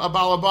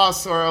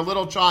balabas or a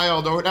little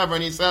child or whatever,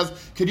 and he says,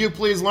 "Could you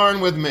please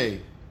learn with me?"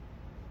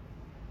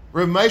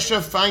 Rav Moshe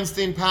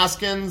Feinstein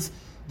paskins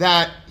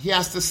that he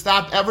has to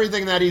stop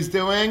everything that he's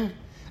doing,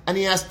 and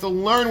he has to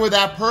learn with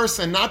that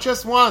person, not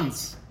just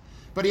once,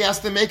 but he has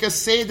to make a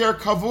seder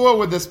kavua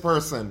with this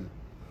person.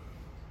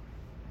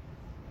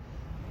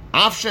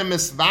 Afshe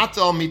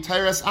misvatel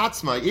mitayres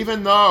atzma,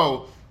 even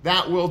though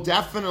that will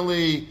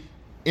definitely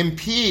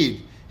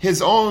impede his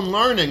own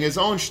learning, his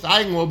own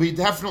steiging will be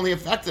definitely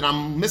affected.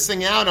 I'm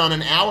missing out on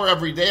an hour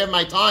every day of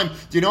my time.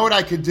 Do you know what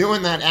I could do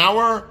in that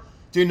hour?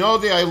 Do you know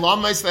the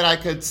ilamis that I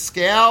could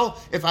scale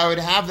if I would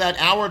have that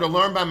hour to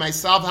learn by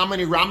myself? How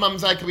many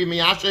Ramams I could be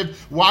miyashiv?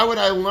 Why would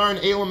I learn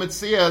Elam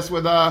Mitzias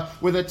with a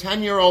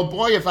 10-year-old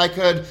boy if I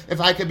could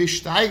be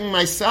steiging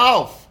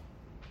myself?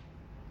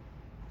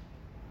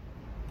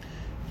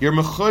 You're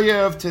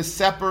mechuyev to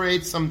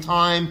separate some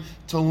time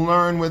to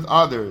learn with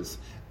others.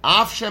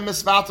 And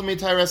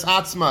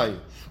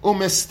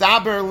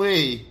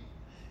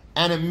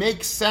it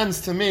makes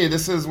sense to me.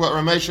 This is what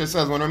Rav Moshe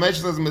says. When Rav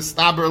Moshe says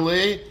mistaber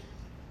li,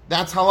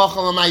 that's halacha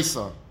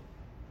l'maisa.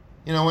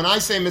 When I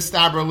say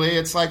mistaber li,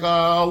 it's like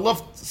a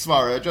luft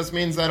svara. It just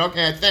means that,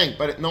 okay, I think,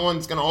 but no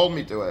one's going to hold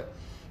me to it.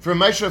 For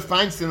Moshe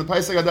Feinstein, the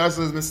Pesach Adar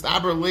says,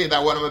 Mistaber Li,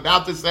 that what I'm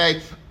about to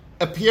say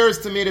appears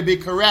to me to be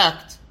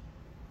correct.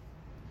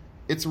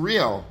 It's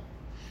real.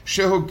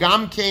 Shehu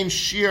Gamkein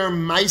Shir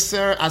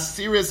Meiser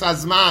Asiris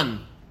Azman.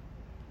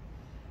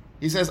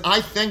 He says,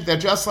 I think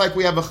that just like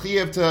we have a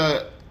chiyuv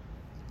to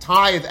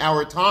tithe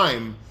our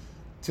time,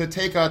 to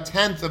take a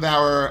tenth of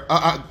our,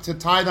 to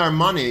tithe our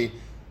money,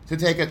 to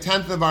take a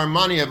tenth of our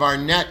money, of our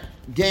net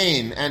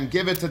gain, and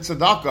give it to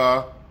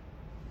tzedakah,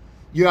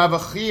 you have a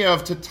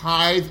chiyuv to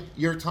tithe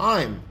your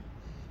time,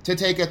 to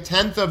take a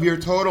tenth of your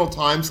total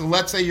time. So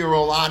let's say you're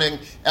allotting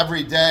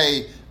every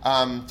day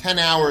 10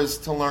 hours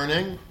to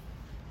learning.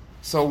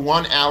 So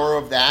 1 hour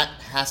of that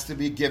has to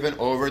be given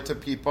over to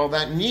people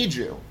that need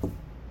you,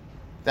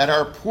 that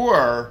are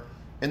poor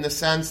in the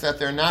sense that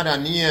they're not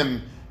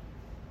aniyim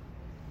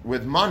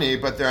with money,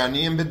 but they're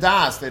aniyim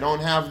b'das. They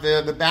don't have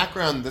the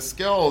background, the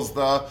skills,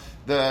 the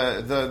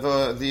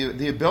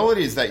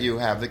abilities that you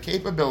have, the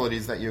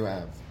capabilities that you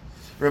have.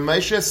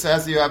 Ramesha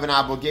says you have an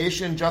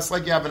obligation, just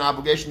like you have an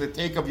obligation to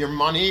take of your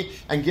money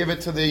and give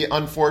it to the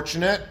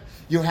unfortunate,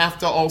 you have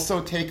to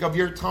also take of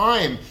your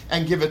time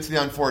and give it to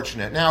the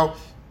unfortunate. Now,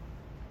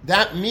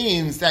 that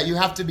means that you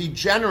have to be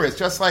generous,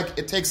 just like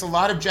it takes a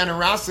lot of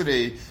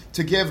generosity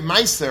to give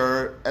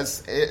meiser.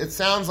 As it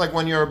sounds like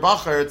when you're a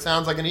bacher, it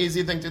sounds like an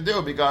easy thing to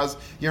do because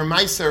your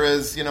meiser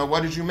is,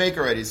 what did you make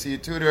already? So you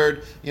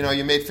tutored, you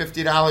made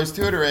 $50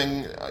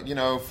 tutoring,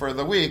 for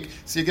the week.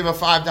 So you give a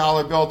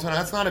 $5 bill to,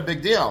 that's not a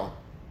big deal.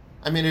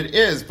 I mean, it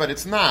is, but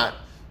it's not.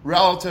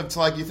 Relative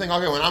to you think,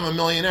 okay, when I'm a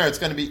millionaire, it's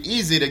going to be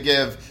easy to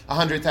give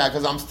 100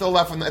 because I'm still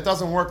left with, it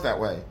doesn't work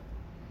that way.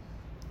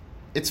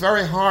 It's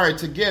very hard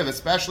to give,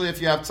 especially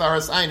if you have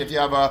tzaras ayin. If you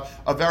have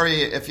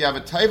if you have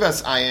a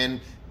taivas ayin,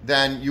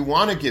 then you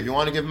want to give. You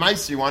want to give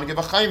meiser. You want to give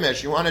a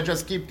chaimesh. You want to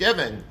just keep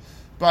giving.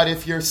 But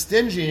if you're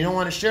stingy and you don't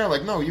want to share,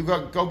 no, you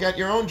go get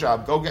your own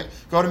job. Go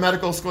to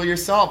medical school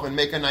yourself and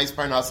make a nice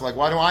parnasa.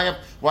 Why do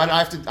I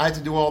have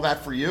to do all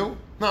that for you?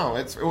 No,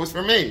 it was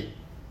for me.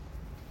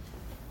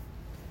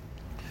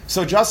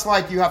 So just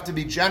like you have to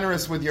be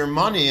generous with your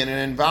money, and it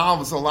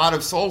involves a lot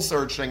of soul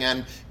searching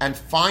and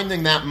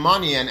finding that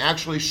money and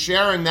actually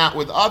sharing that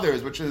with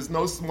others, which is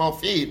no small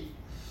feat,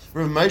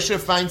 Rav Moshe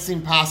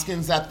Feinstein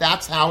paskins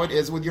that's how it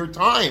is with your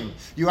time.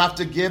 You have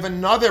to give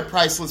another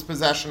priceless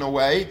possession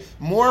away,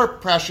 more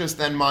precious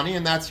than money,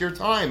 and that's your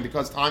time,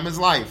 because time is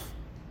life.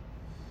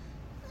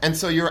 And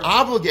so you're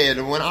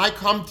obligated. When I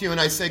come to you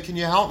and I say, can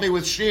you help me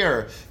with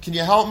shear? Can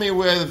you help me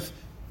with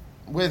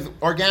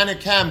organic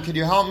chem? Can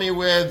you help me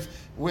with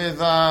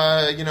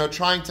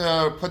trying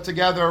to put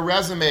together a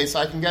resume so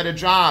I can get a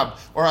job,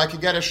 or I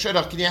could get a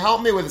shidduch. Can you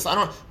help me with this? I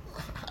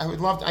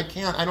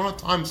can't. I don't have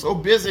time. I'm so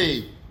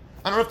busy.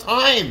 I don't have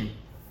time.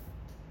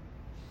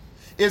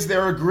 Is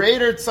there a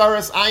greater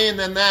tzaras ayin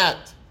than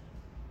that?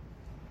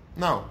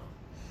 No.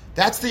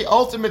 That's the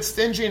ultimate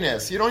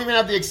stinginess. You don't even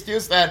have the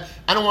excuse that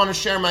I don't want to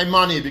share my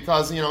money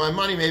because my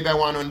money, maybe I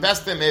want to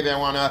invest it, maybe I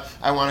want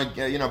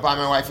to buy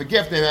my wife a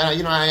gift, maybe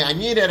I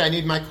need it, I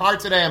need my car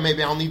today, and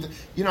maybe I'll need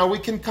we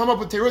can come up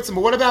with terutzim.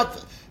 But what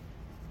about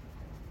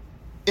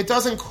it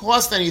doesn't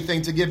cost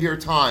anything to give your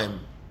time?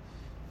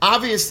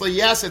 Obviously,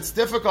 yes, it's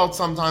difficult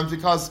sometimes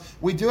because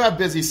we do have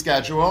busy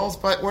schedules,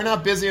 but we're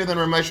not busier than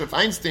Rav Moshe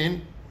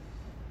Feinstein.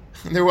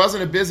 There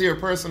wasn't a busier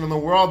person in the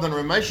world than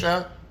Rav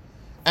Moshe.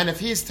 And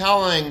if he's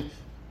telling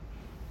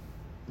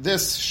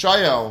this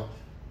shayel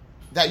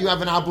that you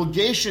have an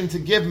obligation to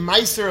give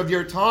meiser of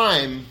your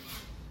time,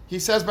 he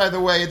says, by the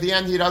way, at the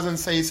end he doesn't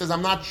say, he says,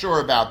 I'm not sure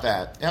about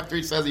that. After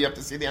he says you have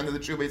to see the end of the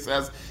tshuva, he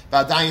says,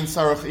 V'adayin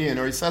sarachin,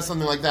 or he says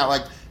something like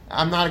that,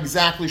 I'm not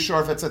exactly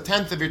sure if it's a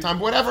tenth of your time,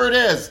 but whatever it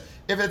is,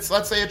 if it's,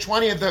 let's say, a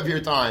 20th of your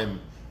time,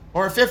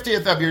 or a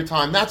 50th of your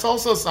time, that's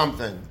also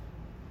something.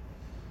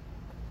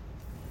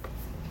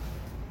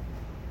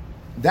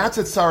 That's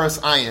a tzaras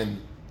ayin.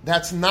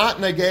 That's not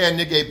negei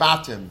nigei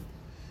batim,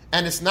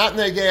 and it's not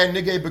negei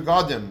nigei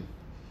begadim,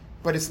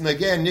 but it's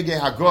negei nigei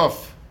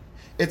haguf.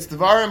 It's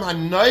dvarim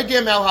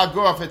hanoigim el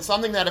haguf. It's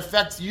something that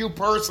affects you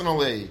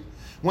personally.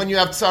 When you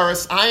have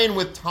tzaras ayin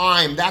with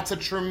time, that's a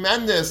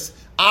tremendous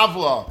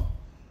avla,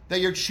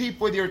 that you're cheap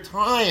with your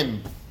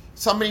time.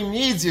 Somebody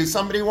needs you.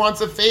 Somebody wants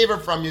a favor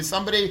from you.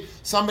 Somebody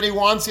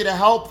wants you to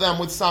help them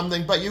with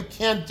something, but you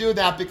can't do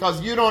that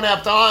because you don't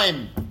have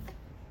time.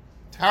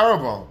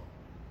 Terrible.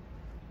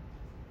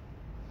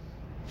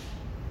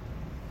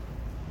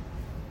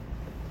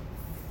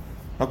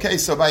 Okay,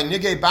 so by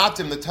Nigei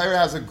Batim, the Torah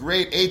has a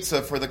great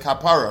eitzah for the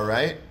kapara,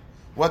 right?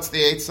 What's the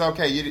eitzah?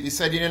 Okay, you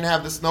said you didn't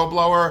have the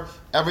snowblower.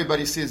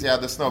 Everybody sees you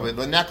have the snowblower.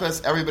 The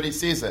necklace, everybody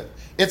sees it.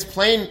 It's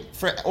plain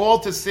for all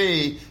to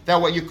see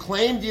that what you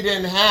claimed you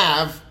didn't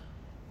have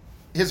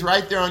is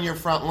right there on your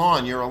front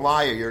lawn. You're a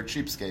liar. You're a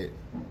cheapskate.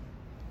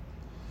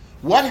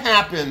 What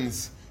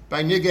happens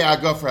by Nigei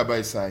Aguf,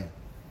 Rabbi say?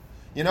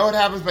 You know what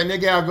happens by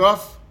Nigei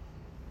Aguf?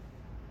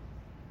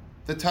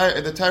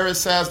 The Torah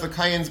says the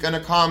Kayan's going to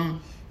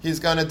come. He's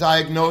going to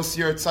diagnose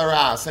your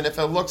tzaras. And if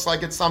it looks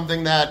like it's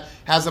something that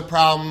has a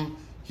problem,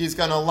 he's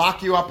going to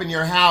lock you up in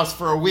your house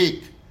for a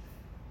week.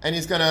 And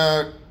he's going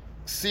to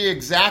see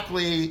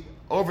exactly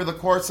over the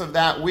course of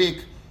that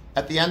week,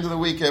 at the end of the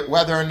week,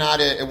 whether or not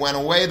it went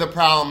away, the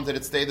problem, did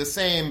it stay the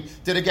same,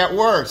 did it get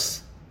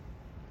worse?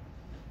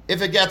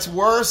 If it gets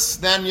worse,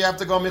 then you have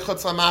to go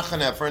michutz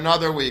lamachane for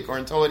another week or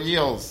until it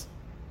heals.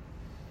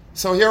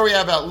 So here we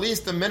have at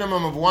least a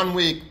minimum of 1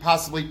 week,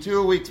 possibly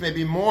 2 weeks,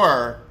 maybe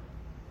more,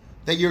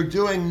 that you're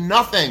doing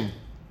nothing.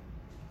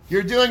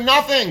 You're doing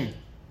nothing.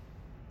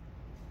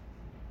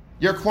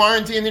 You're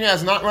quarantined in your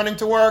house, not running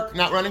to work,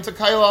 not running to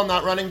kollel,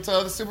 not running to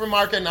the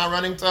supermarket, not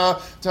running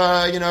to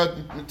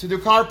do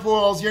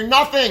carpools. You're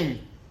nothing.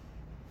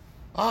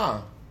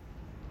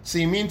 So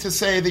you mean to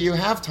say that you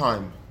have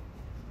time?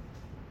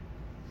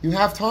 You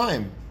have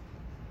time.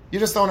 You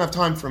just don't have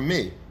time for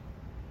me.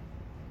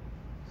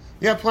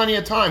 You have plenty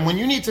of time. When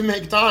you need to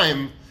make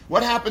time,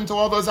 what happened to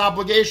all those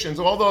obligations,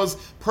 all those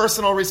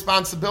personal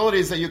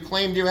responsibilities that you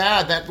claimed you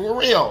had that were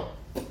real?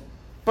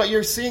 But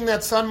you're seeing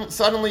that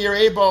suddenly you're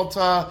able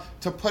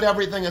to put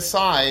everything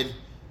aside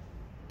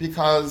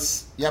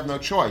because you have no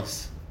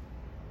choice.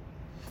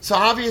 So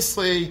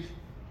obviously,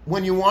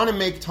 when you want to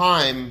make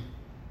time,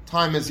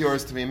 time is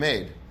yours to be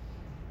made.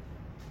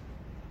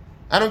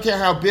 I don't care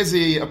how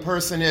busy a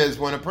person is.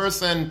 When a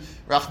person,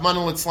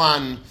 Rachmana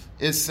litzlan,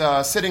 is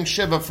sitting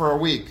Shiva for a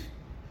week,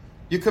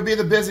 you could be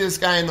the busiest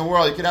guy in the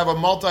world. You could have a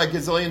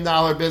multi-gazillion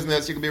dollar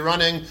business. You could be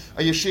running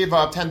a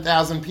yeshiva of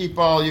 10,000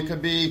 people. You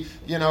could be,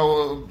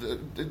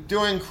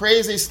 doing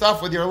crazy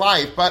stuff with your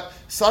life. But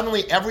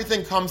suddenly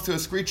everything comes to a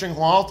screeching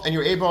halt and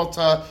you're able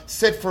to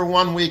sit for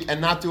 1 week and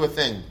not do a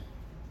thing.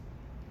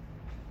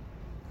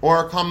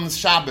 Or comes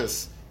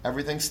Shabbos,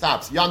 everything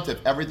stops. Yontif,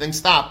 everything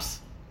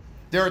stops.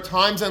 There are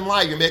times in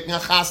life, you're making a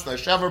chasna,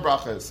 shever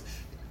brachas.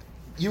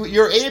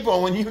 You're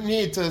able, when you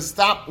need to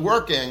stop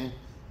working,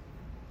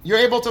 you're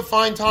able to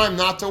find time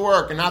not to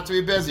work and not to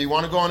be busy. You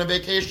want to go on a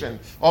vacation.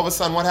 All of a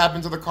sudden, what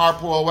happened to the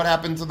carpool? What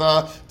happened to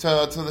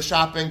the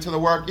shopping, to the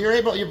work? You're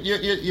able.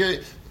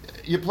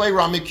 You play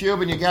Rummy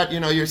Cube and you get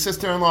your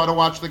sister-in-law to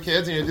watch the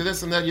kids and you do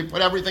this and then you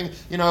put everything.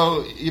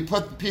 You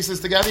put pieces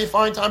together. You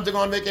find time to go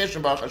on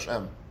vacation. Baruch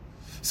Hashem.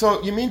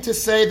 So you mean to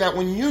say that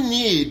when you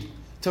need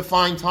to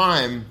find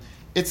time,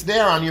 it's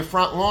there on your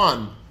front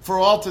lawn for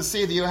all to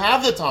see that you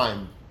have the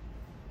time.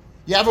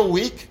 You have a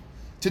week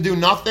to do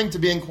nothing, to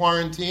be in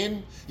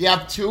quarantine. You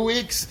have 2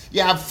 weeks.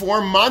 You have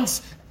 4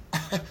 months.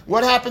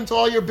 What happened to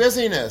all your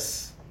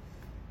busyness?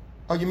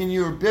 Oh, you mean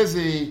you were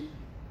busy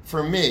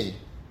for me,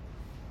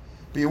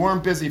 but you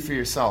weren't busy for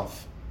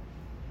yourself.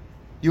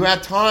 You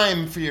had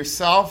time for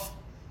yourself,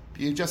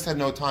 but you just had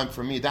no time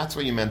for me. That's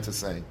what you meant to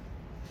say.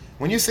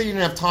 When you say you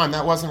didn't have time,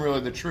 that wasn't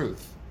really the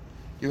truth.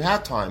 You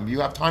have time. You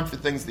have time for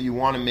things that you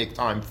want to make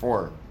time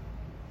for.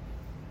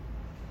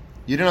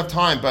 You didn't have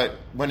time, but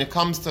when it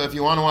comes to if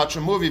you want to watch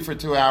a movie for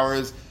 2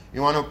 hours,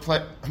 you want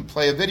to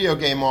play a video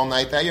game all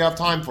night, that you have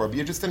time for. But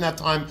you just didn't have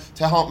time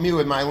to help me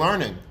with my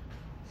learning.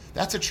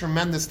 That's a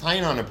tremendous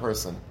tain on a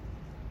person.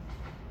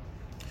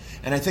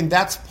 And I think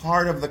that's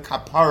part of the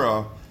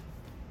kapara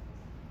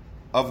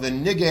of the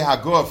nigei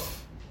haguf.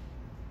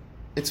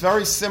 It's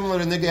very similar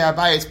to nigei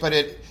habayis, but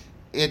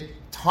it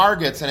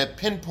targets and it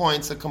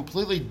pinpoints a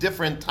completely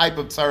different type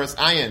of tsaras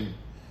ayin.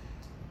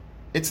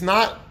 It's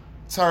not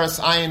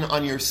tsaras ayin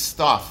on your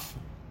stuff.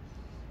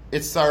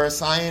 It's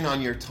tsaras ayin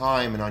on your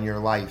time and on your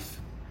life.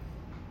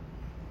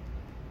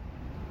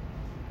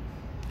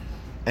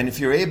 And if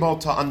you're able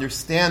to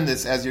understand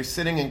this as you're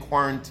sitting in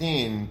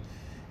quarantine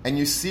and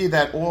you see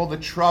that all the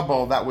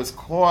trouble that was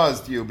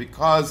caused you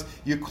because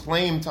you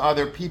claimed to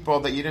other people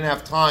that you didn't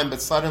have time,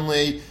 but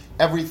suddenly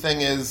everything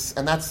is,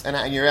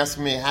 and you're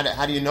asking me,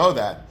 how do you know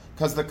that?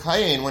 Because the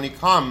Kayin, when he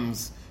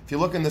comes, if you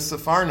look in the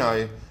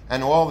Sefarnai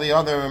and all the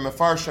other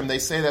Mefarshim, they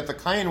say that the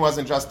Kayin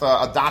wasn't just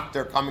a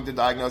doctor coming to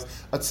diagnose.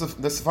 The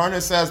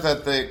Sefarnai says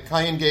that the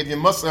Kayin gave you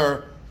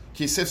Musar,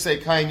 Ki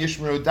Sifsei Kayin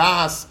Yishmeru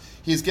Das.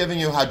 He's giving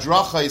you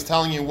Hadracha, he's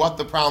telling you what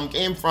the problem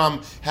came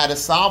from, how to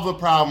solve the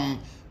problem.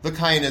 The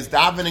Kayin is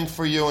davening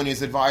for you and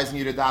he's advising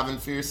you to daven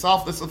for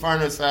yourself. The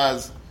Sefarnai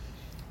says,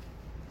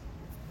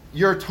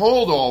 you're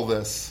told all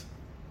this.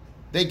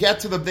 They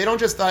don't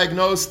just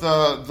diagnose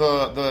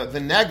the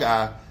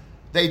nega,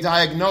 they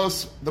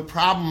diagnose the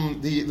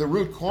problem, the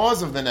root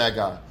cause of the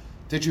nega.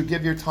 Did you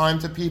give your time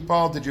to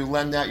people? Did you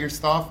lend out your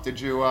stuff? Did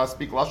you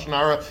speak Lashon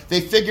Hara?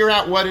 They figure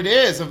out what it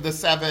is of the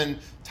 7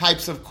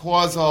 types of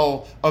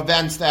causal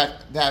events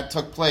that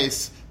took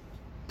place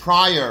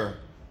prior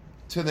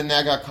to the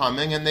nega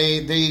coming, and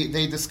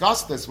they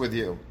discuss this with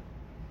you.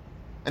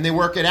 And they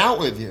work it out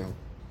with you.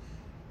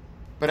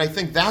 But I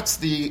think that's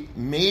the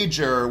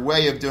major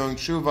way of doing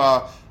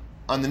tshuva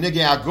on the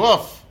nigei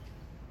haguf,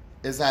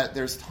 is that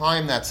there's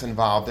time that's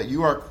involved, that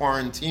you are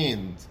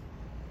quarantined.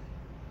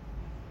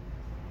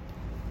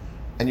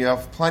 And you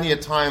have plenty of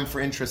time for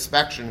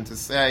introspection to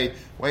say,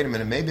 wait a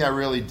minute, maybe I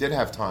really did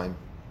have time.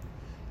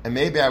 And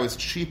maybe I was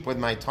cheap with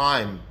my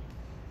time.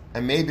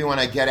 And maybe when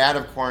I get out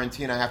of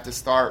quarantine, I have to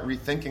start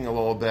rethinking a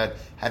little bit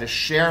how to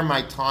share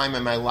my time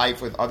and my life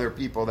with other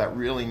people that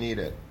really need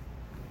it.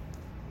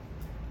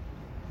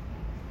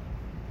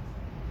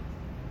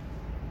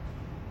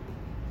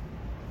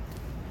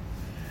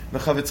 The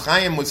Chavetz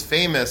Chaim was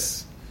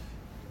famous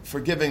for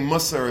giving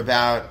Musar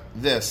about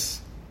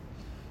this.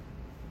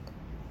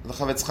 The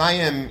Chavetz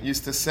Chaim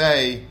used to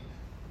say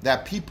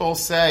that people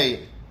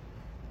say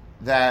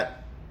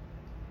that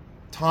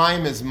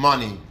time is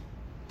money.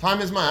 Time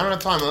is money. I don't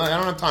have time. I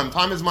don't have time.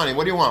 Time is money.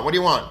 What do you want? What do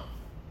you want?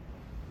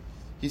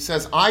 He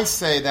says, I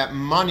say that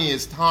money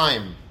is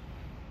time.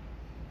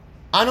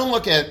 I don't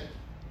look at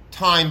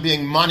time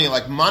being money,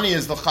 like money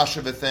is the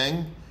chashuv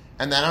thing,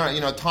 and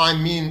that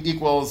time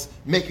equals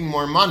making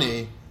more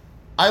money.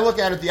 I look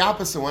at it the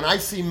opposite. When I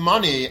see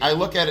money, I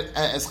look at it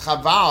as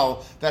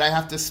chaval, that I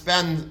have to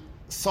spend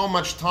so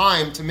much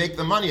time to make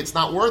the money. It's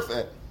not worth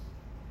it.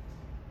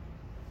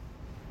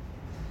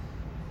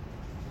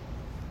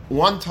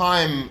 One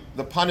time,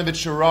 the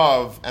Panovich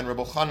Rav and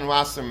Rebbe Chanan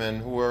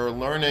Wasserman, who were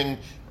learning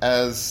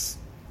as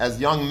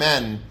young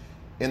men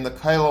in the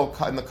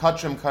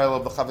Kachim Kail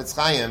of the Chavetz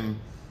Chaim,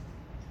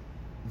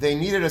 they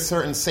needed a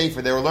certain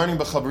sefer. They were learning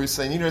B'Chabrusa.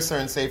 They needed a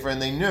certain sefer,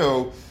 and they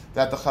knew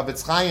that the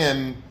Chavetz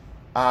Chaim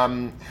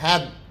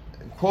had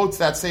quotes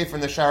that sefer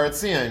in the Sha'ar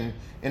Tzion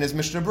in his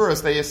Mishnah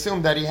Berurah. They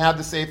assumed that he had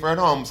the sefer at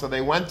home, so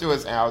they went to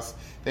his house.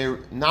 They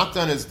knocked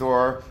on his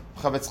door.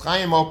 Chavetz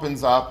Chaim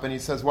opens up, and he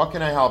says, "What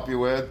can I help you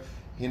with?"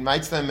 He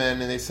invites them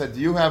in, and they said,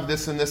 "Do you have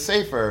this in the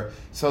sefer?"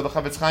 So the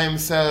Chavetz Chaim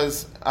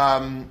says,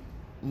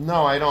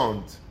 "No, I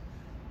don't."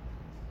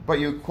 But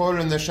you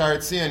quoted in the Sha'ar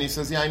Tzion, he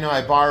says, "Yeah, I know.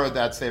 I borrowed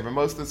that sefer.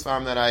 Most of the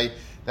farm that I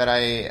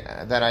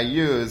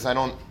use, I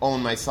don't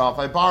own myself.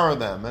 I borrow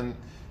them."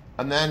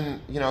 And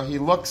then he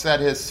looks at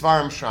his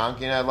svarim shank.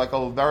 Like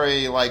a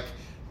very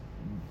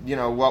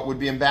what would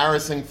be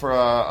embarrassing for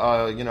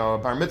a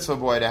bar mitzvah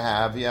boy to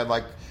have. He had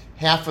like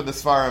half of the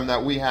svarim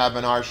that we have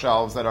in our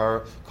shelves that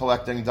are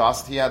collecting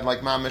dust. He had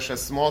like mamish a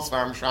small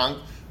svarim shank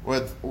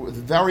with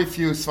very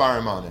few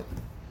svarim on it.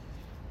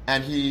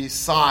 And he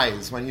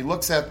sighs. When he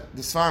looks at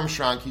the svarim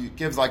shank, he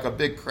gives like a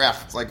big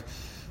krech. It's like,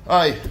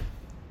 ay.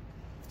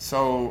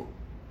 So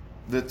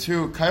the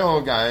two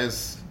Kailo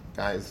guys,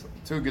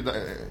 two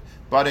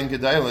budding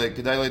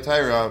Gedalei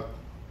Torah,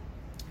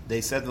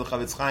 they said to the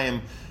Chavetz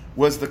Chaim,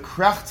 was the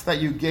krech that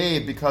you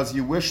gave because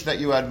you wish that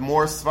you had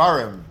more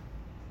svarim?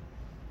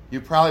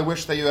 You probably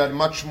wish that you had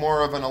much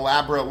more of an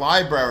elaborate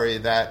library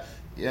that,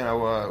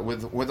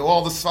 with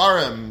all the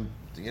svarim,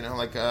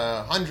 like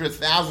hundreds,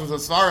 thousands of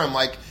svarim,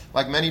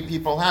 like many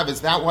people have.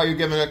 Is that why you're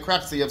giving a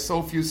krech? So you have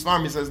so few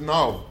svarim? He says,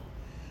 no.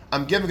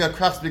 I'm giving a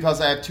krech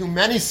because I have too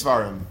many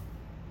svarim.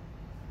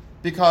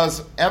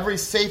 Because every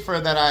sefer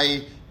that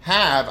I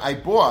have, I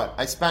bought,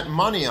 I spent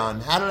money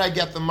on. How did I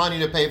get the money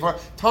to pay for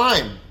it?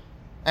 Time.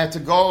 I had to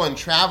go and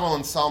travel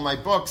and sell my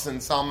books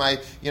and sell my,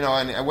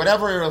 and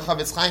whatever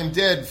Chavetz Chaim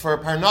did for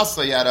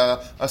Parnasa. He had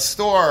a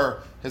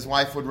store. His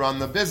wife would run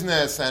the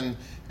business. And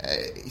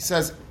he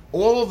says,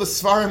 all of the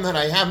svarim that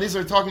I have, these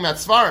are talking about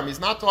svarim. He's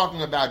not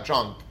talking about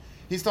junk.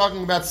 He's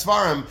talking about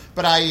svarim.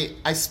 But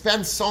I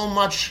spend so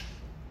much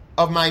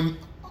of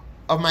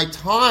my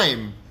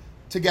time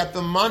to get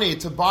the money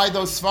to buy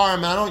those svarim,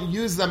 and I don't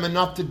use them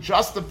enough to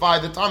justify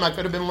the time I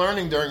could have been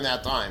learning during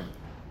that time.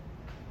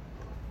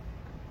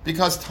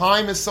 Because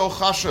time is so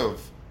chashuv.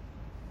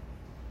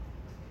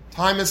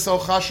 Time is so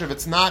chashuv.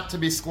 It's not to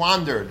be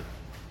squandered.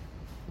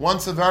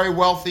 Once a very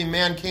wealthy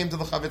man came to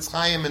the Chavetz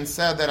Chaim and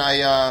said that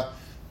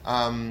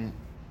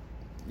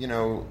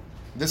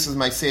this is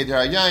my Seder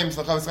HaYom.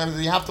 So the Chavetz Chaim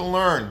said, you have to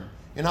learn.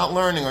 You're not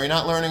learning, or you're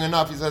not learning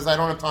enough. He says, I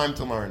don't have time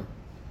to learn.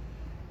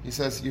 He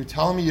says, you're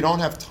telling me you don't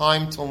have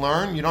time to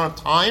learn? You don't have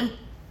time?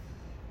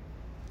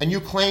 And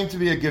you claim to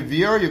be a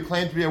gevir? You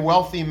claim to be a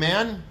wealthy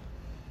man?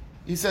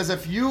 He says,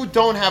 if you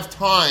don't have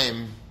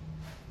time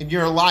in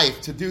your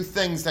life to do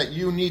things that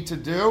you need to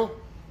do,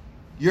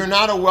 you're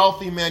not a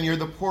wealthy man, you're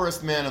the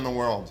poorest man in the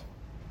world.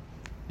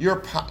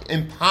 You're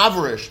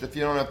impoverished if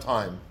you don't have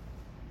time.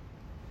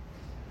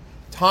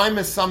 Time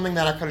is something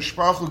that HaKadosh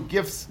Baruch Hu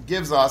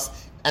gives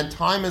us, and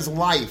time is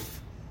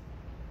life.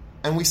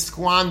 And we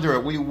squander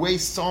it. We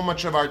waste so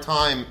much of our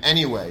time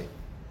anyway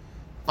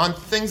on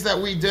things that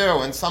we do,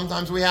 and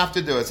sometimes we have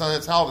to do it.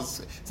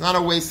 It's not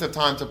a waste of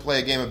time to play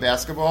a game of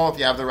basketball if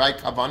you have the right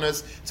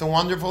kavanas. It's a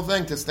wonderful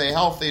thing to stay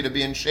healthy, to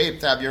be in shape,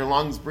 to have your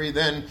lungs breathe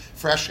in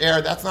fresh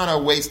air. That's not a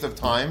waste of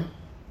time.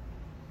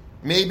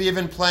 Maybe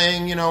even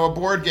playing, a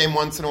board game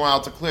once in a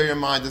while to clear your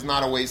mind is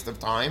not a waste of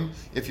time.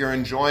 If you're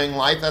enjoying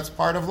life, that's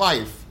part of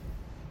life.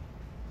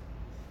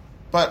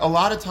 But a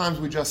lot of times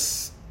we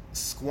just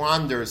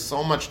squander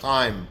so much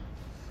time.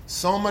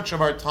 So much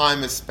of our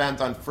time is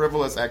spent on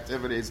frivolous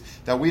activities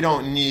that we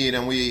don't need,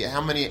 and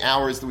how many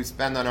hours do we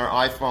spend on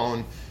our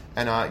iPhone?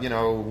 And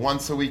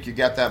once a week you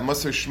get that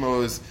Musar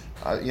Shmooze,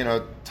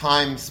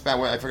 time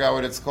spent. I forgot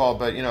what it's called,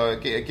 but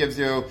it gives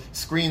you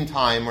screen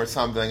time or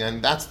something,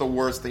 and that's the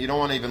worst thing. You don't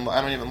want to even.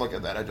 I don't even look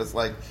at that. I just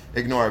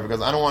ignore it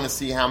because I don't want to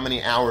see how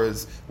many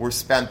hours were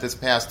spent this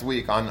past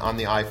week on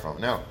the iPhone.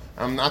 No,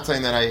 I'm not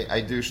saying that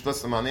I do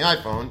shlusim on the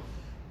iPhone,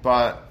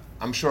 but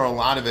I'm sure a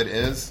lot of it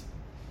is.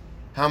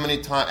 How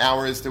many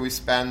hours do we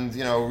spend,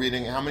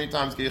 reading? How many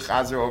times do you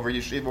chazer over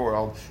Yeshiva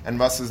World and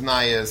Vasas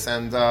Nayas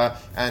and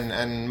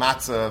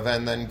Matzav,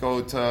 and then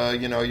go to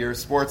your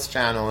sports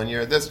channel and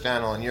your this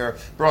channel and your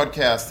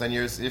broadcast and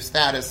your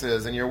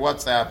statuses and your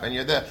WhatsApp and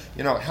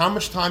your how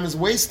much time is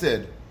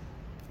wasted?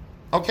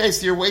 Okay,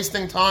 so you're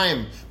wasting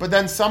time, but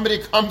then somebody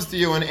comes to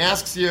you and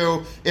asks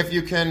you if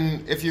you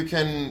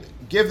can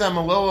give them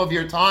a little of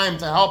your time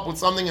to help with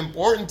something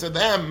important to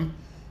them.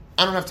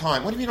 I don't have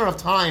time. What do you mean you don't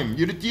have time?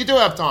 You do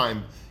have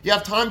time. You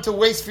have time to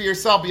waste for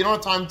yourself, but you don't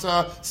have time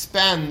to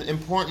spend,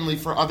 importantly,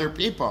 for other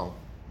people.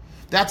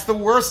 That's the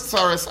worst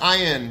Saras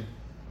Ayin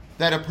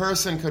that a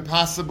person could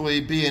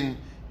possibly be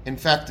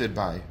infected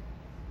by.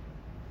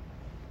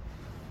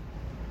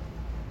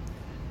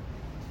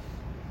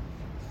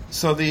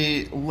 So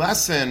the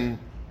lesson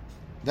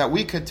that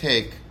we could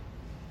take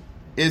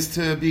is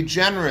to be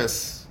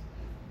generous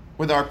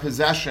with our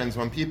possessions.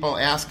 When people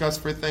ask us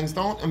for things,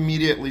 don't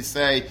immediately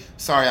say,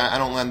 sorry, I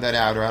don't lend that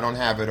out, or I don't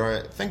have it,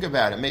 or think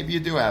about it. Maybe you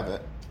do have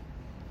it.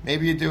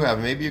 Maybe you do have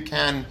it. Maybe you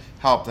can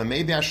help them.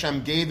 Maybe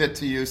Hashem gave it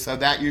to you so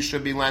that you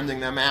should be lending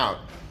them out.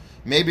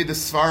 Maybe the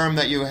svarim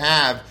that you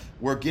have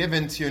were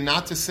given to you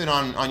not to sit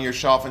on your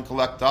shelf and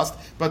collect dust,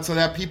 but so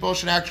that people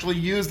should actually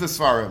use the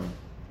svarim.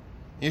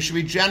 You should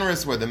be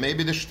generous with them.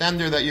 Maybe the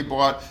shtender that you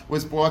bought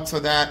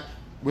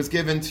was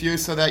given to you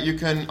so that you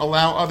can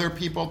allow other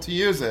people to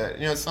use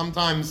it.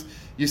 Sometimes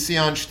you see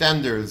on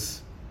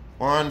shtenders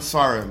or on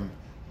sarim,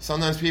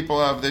 sometimes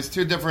there's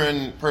two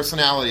different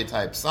personality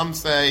types. Some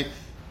say,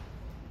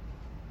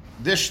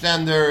 this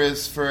shtender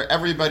is for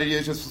everybody to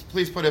use, just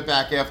please put it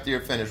back after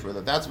you're finished with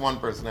it. That's one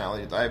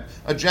personality type.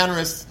 A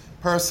generous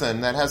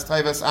person that has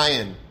taivas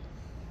ayin.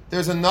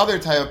 There's another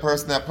type of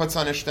person that puts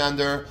on a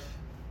shtender,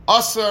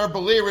 asar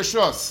b'li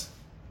rishus.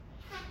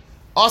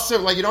 Also,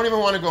 like you don't even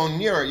want to go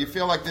near it. You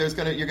feel like you're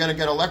going to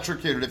get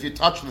electrocuted if you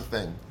touch the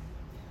thing.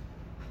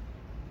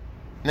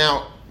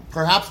 Now,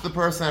 perhaps the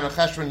person at a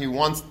cheshvan, he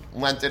once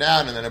lent it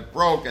out and then it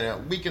broke and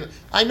it weakened.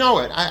 I know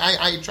it.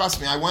 I trust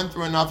me. I went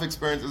through enough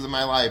experiences in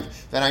my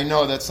life that I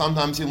know that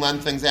sometimes you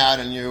lend things out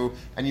and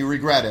you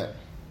regret it.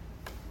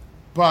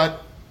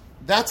 But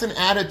that's an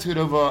attitude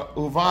of a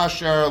uva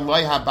asher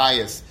loy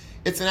habayis.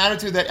 It's an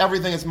attitude that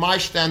everything is my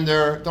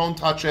shtender, don't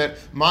touch it.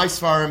 My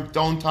svarim,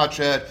 don't touch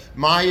it.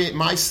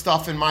 My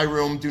stuff in my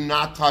room, do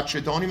not touch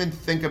it. Don't even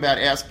think about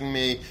asking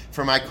me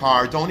for my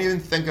car. Don't even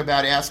think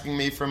about asking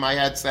me for my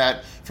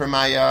headset, for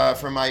my.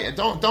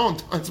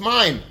 Don't. It's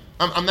mine.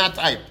 I'm that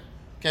type.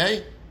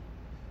 Okay.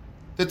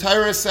 The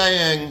Torah is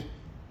saying,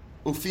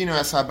 "Ufinu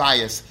es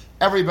habayis."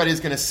 Everybody's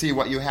going to see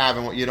what you have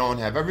and what you don't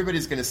have.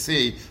 Everybody's going to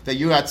see that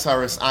you had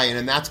saras ayin,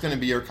 and that's going to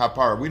be your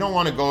kapara. We don't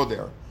want to go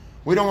there.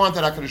 We don't want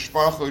that HaKadosh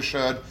Baruch Hu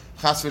should,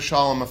 chas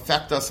v'shalom,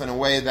 affect us in a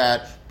way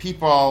that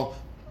people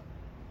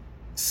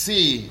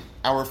see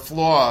our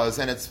flaws,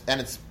 and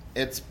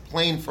it's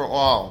plain for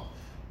all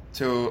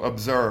to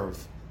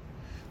observe.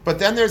 But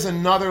then there's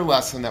another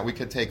lesson that we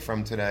could take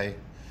from today,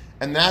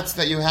 and that's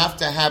that you have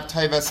to have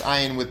taivas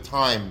ayin with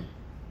time.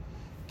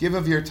 Give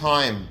of your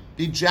time.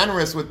 Be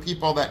generous with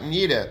people that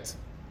need it.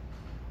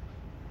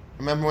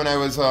 Remember when I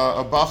was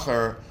a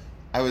bacher,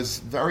 I was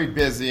very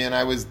busy, and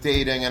I was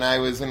dating, and I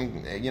was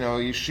in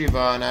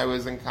yeshiva, and I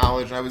was in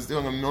college, and I was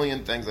doing a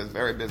million things. I was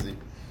very busy.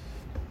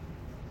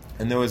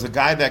 And there was a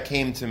guy that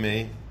came to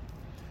me,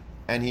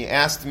 and he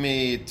asked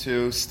me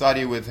to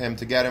study with him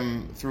to get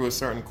him through a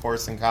certain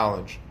course in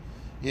college.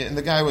 And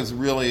the guy was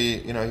really,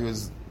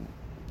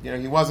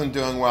 he wasn't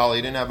doing well.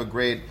 He didn't have a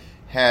great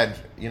head,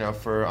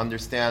 for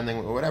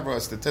understanding whatever it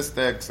was,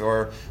 statistics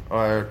or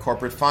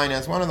corporate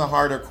finance. One of the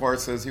harder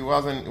courses. He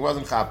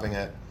wasn't copping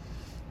it,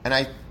 and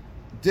I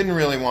didn't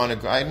really want to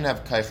go. I didn't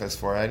have kaiches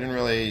for it. I didn't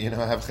really,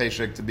 have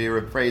cheshik to be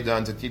prayed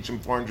on, to teach him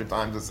 400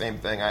 times the same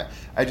thing.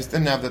 I just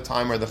didn't have the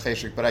time or the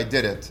cheshik, but I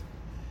did it.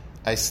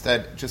 I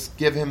said, just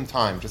give him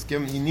time. Just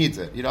give him, he needs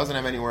it. He doesn't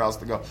have anywhere else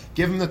to go.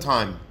 Give him the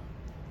time.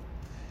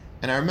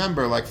 And I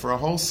remember, for a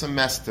whole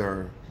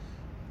semester,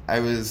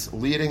 I was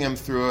leading him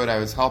through it. I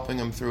was helping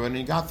him through it, and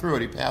he got through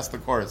it. He passed the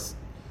course.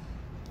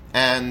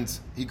 And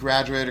he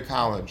graduated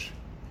college.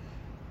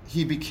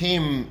 He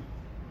became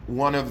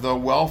one of the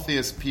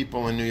wealthiest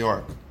people in New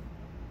York.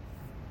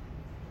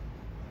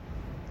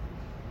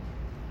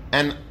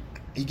 And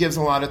he gives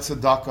a lot of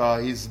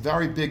tzedakah. He's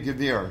very big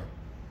gevir.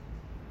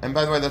 And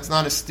by the way, that's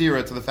not a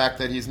stira to the fact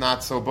that he's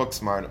not so book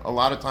smart. A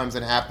lot of times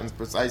it happens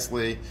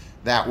precisely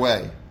that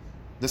way.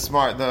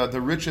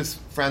 The richest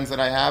friends that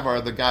I have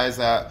are the guys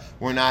that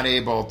were not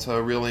able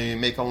to really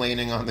make a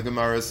laning on the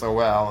Gemara so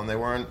well, and they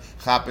weren't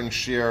chapping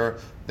shir.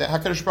 The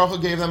HaKadosh Baruch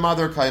Hu gave them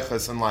other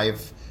kaiches in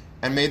life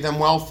and made them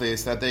wealthy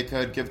so that they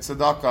could give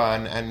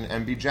tzedakah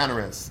and be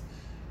generous.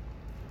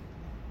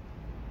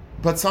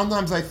 But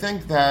sometimes I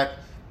think that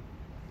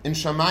in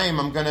Shamayim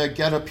I'm going to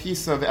get a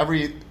piece of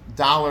every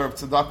dollar of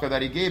tzedakah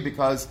that he gave,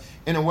 because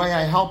in a way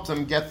I helped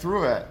him get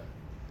through it.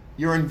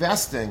 You're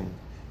investing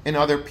in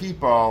other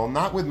people,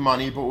 not with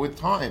money, but with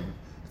time.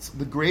 It's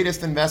the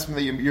greatest investment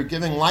that you're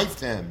giving life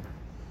to him.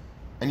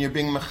 And you're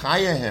being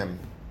mechaya him.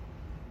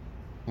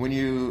 When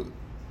you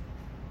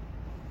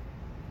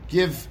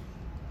give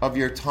of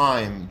your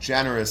time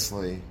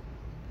generously,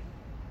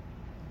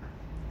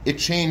 it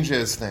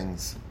changes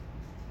things.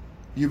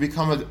 You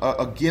become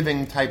a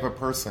giving type of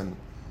person.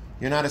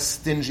 You're not a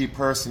stingy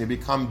person. You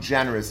become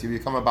generous. You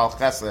become a Baal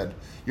Chesed.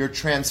 You're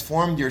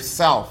transformed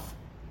yourself.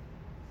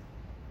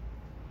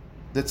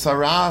 The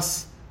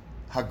Tzaras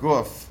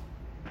Haguf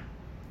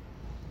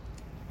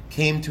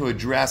came to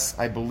address,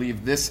 I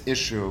believe, this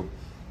issue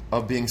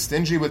of being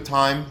stingy with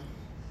time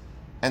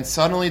and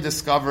suddenly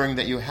discovering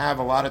that you have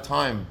a lot of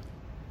time.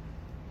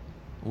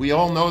 We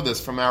all know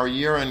this from our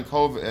year of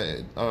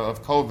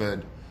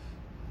COVID.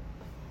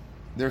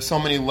 There are so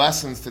many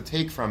lessons to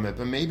take from it,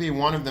 but maybe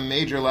one of the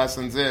major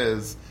lessons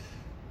is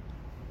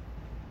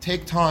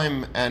take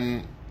time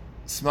and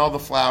smell the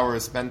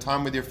flowers, spend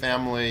time with your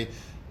family.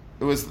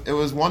 It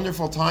was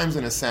wonderful times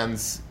in a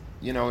sense,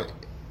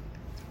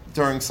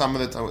 during some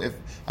of the time. If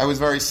I was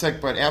very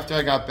sick, but after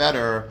I got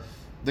better,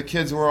 the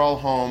kids were all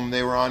home.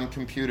 They were on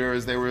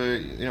computers. They were,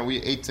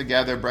 we ate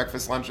together,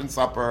 breakfast, lunch, and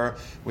supper.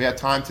 We had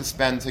time to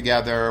spend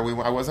together.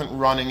 I wasn't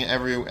running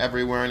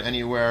everywhere and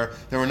anywhere.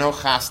 There were no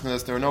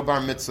chasnas. There were no bar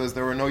mitzvahs.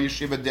 There were no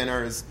yeshiva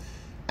dinners.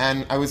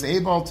 And I was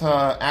able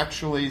to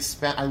actually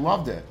spend, I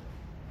loved it.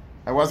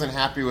 I wasn't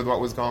happy with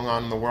what was going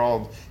on in the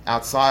world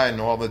outside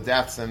and all the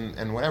deaths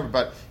and whatever.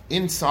 But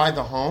inside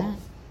the home,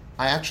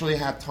 I actually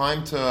had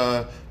time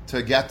to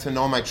get to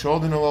know my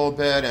children a little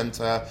bit and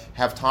to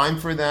have time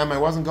for them. I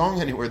wasn't going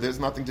anywhere. There's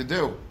nothing to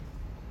do.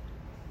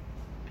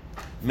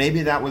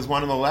 Maybe that was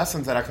one of the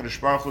lessons that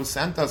HaKadosh Baruch Hu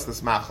sent us, this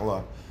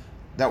machla,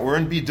 that we're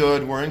in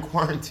bidud, we're in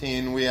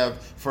quarantine, we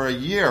have, for a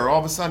year, all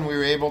of a sudden we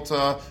were able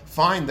to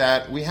find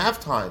that we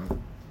have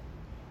time.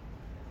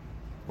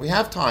 We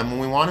have time. When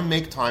we want to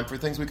make time for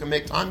things, we can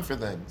make time for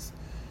things.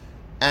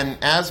 And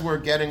as we're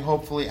getting,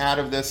 hopefully, out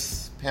of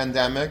this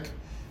pandemic,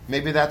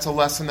 maybe that's a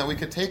lesson that we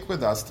could take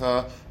with us,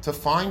 to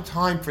find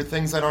time for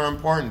things that are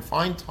important.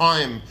 Find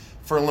time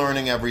for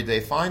learning every day.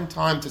 Find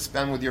time to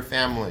spend with your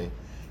family,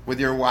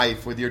 with your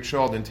wife, with your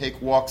children. Take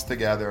walks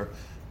together.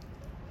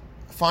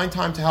 Find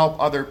time to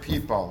help other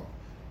people.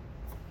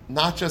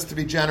 Not just to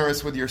be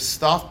generous with your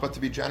stuff, but to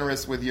be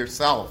generous with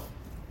yourself.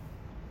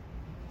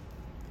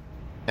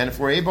 And if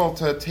we're able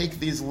to take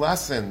these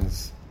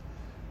lessons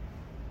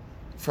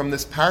from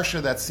this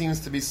parsha that seems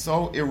to be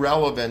so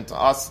irrelevant to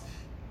us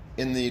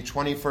in the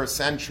 21st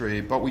century,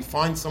 but we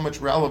find so much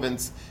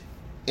relevance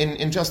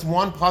in just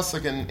one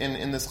pasuk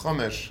in this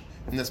chumash,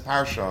 in this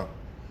parsha,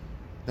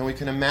 then we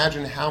can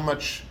imagine how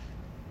much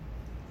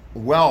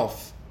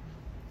wealth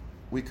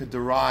we could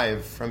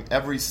derive from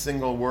every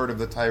single word of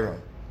the Torah.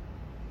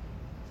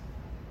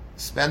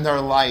 Spend our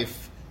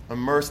life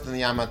immersed in the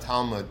Yama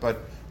Talmud,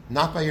 but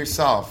not by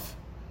yourself.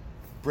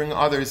 Bring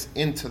others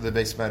into the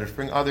Beis Medrash.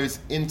 Bring others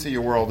into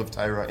your world of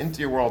Torah,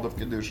 into your world of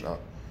Kedusha.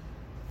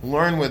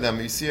 Learn with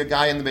them. You see a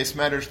guy in the Beis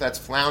Medrash that's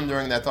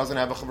floundering, that doesn't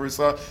have a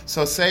chavrusa,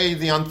 so say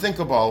the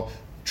unthinkable,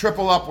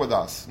 triple up with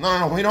us.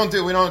 No, we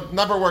don't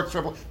never work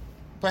triple.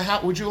 But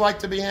how would you like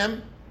to be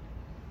him?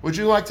 Would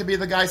you like to be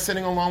the guy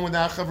sitting alone with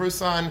that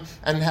chavrusa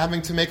and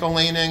having to make a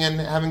laning and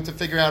having to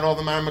figure out all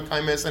the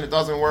maramekaimis and it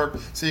doesn't work,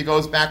 so he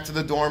goes back to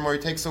the dorm or he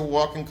takes a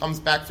walk and comes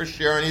back for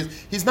shir and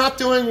he's not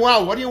doing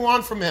well. What do you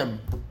want from him?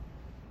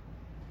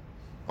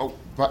 Oh,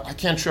 but I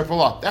can't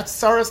triple up. That's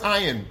Saras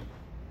Ayin.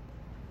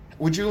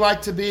 Would you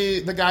like to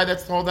be the guy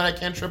that's told that I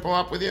can't triple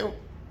up with you?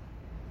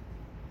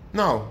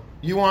 No.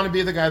 You want to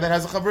be the guy that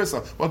has a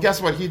chavrusa. Well,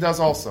 guess what? He does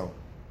also.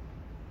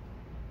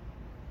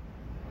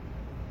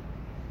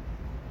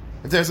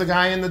 If there's a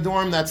guy in the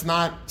dorm that's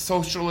not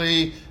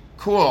socially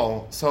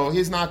cool, so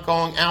he's not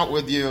going out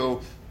with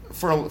you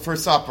for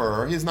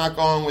supper, or he's not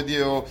going with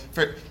you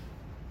for...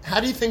 How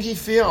do you think he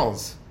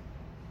feels?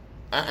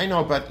 I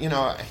know, but, he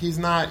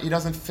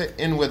doesn't fit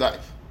in with us.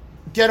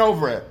 Get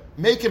over it.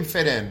 Make him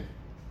fit in.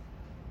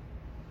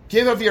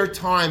 Give of your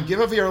time.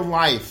 Give of your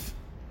life.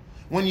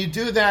 When you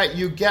do that,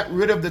 you get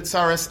rid of the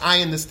tsaras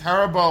ayin, this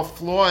terrible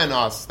flaw in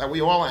us that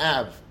we all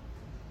have.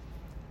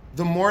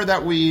 The more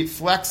that we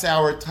flex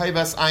our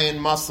taivas ayin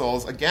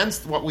muscles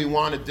against what we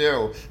want to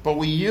do, but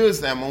we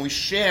use them and we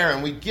share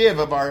and we give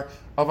of our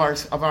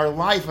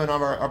life and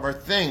of our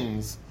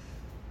things,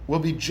 we'll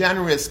be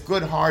generous,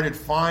 good-hearted,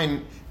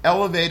 fine,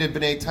 elevated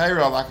b'nei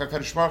Torah like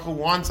HaKadosh Baruch Hu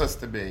wants us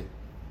to be.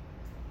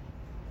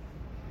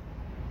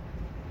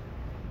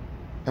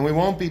 And we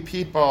won't be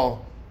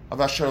people of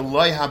Asher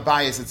Loi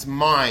Habayis, it's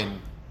mine.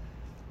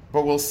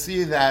 But we'll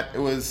see that it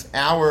was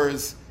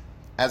ours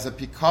as a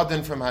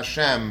pikadon from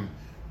Hashem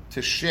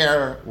to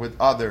share with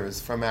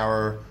others from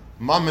our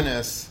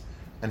mumminess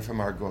and from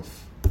our guf.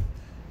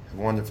 Have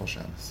a wonderful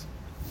Shabbos.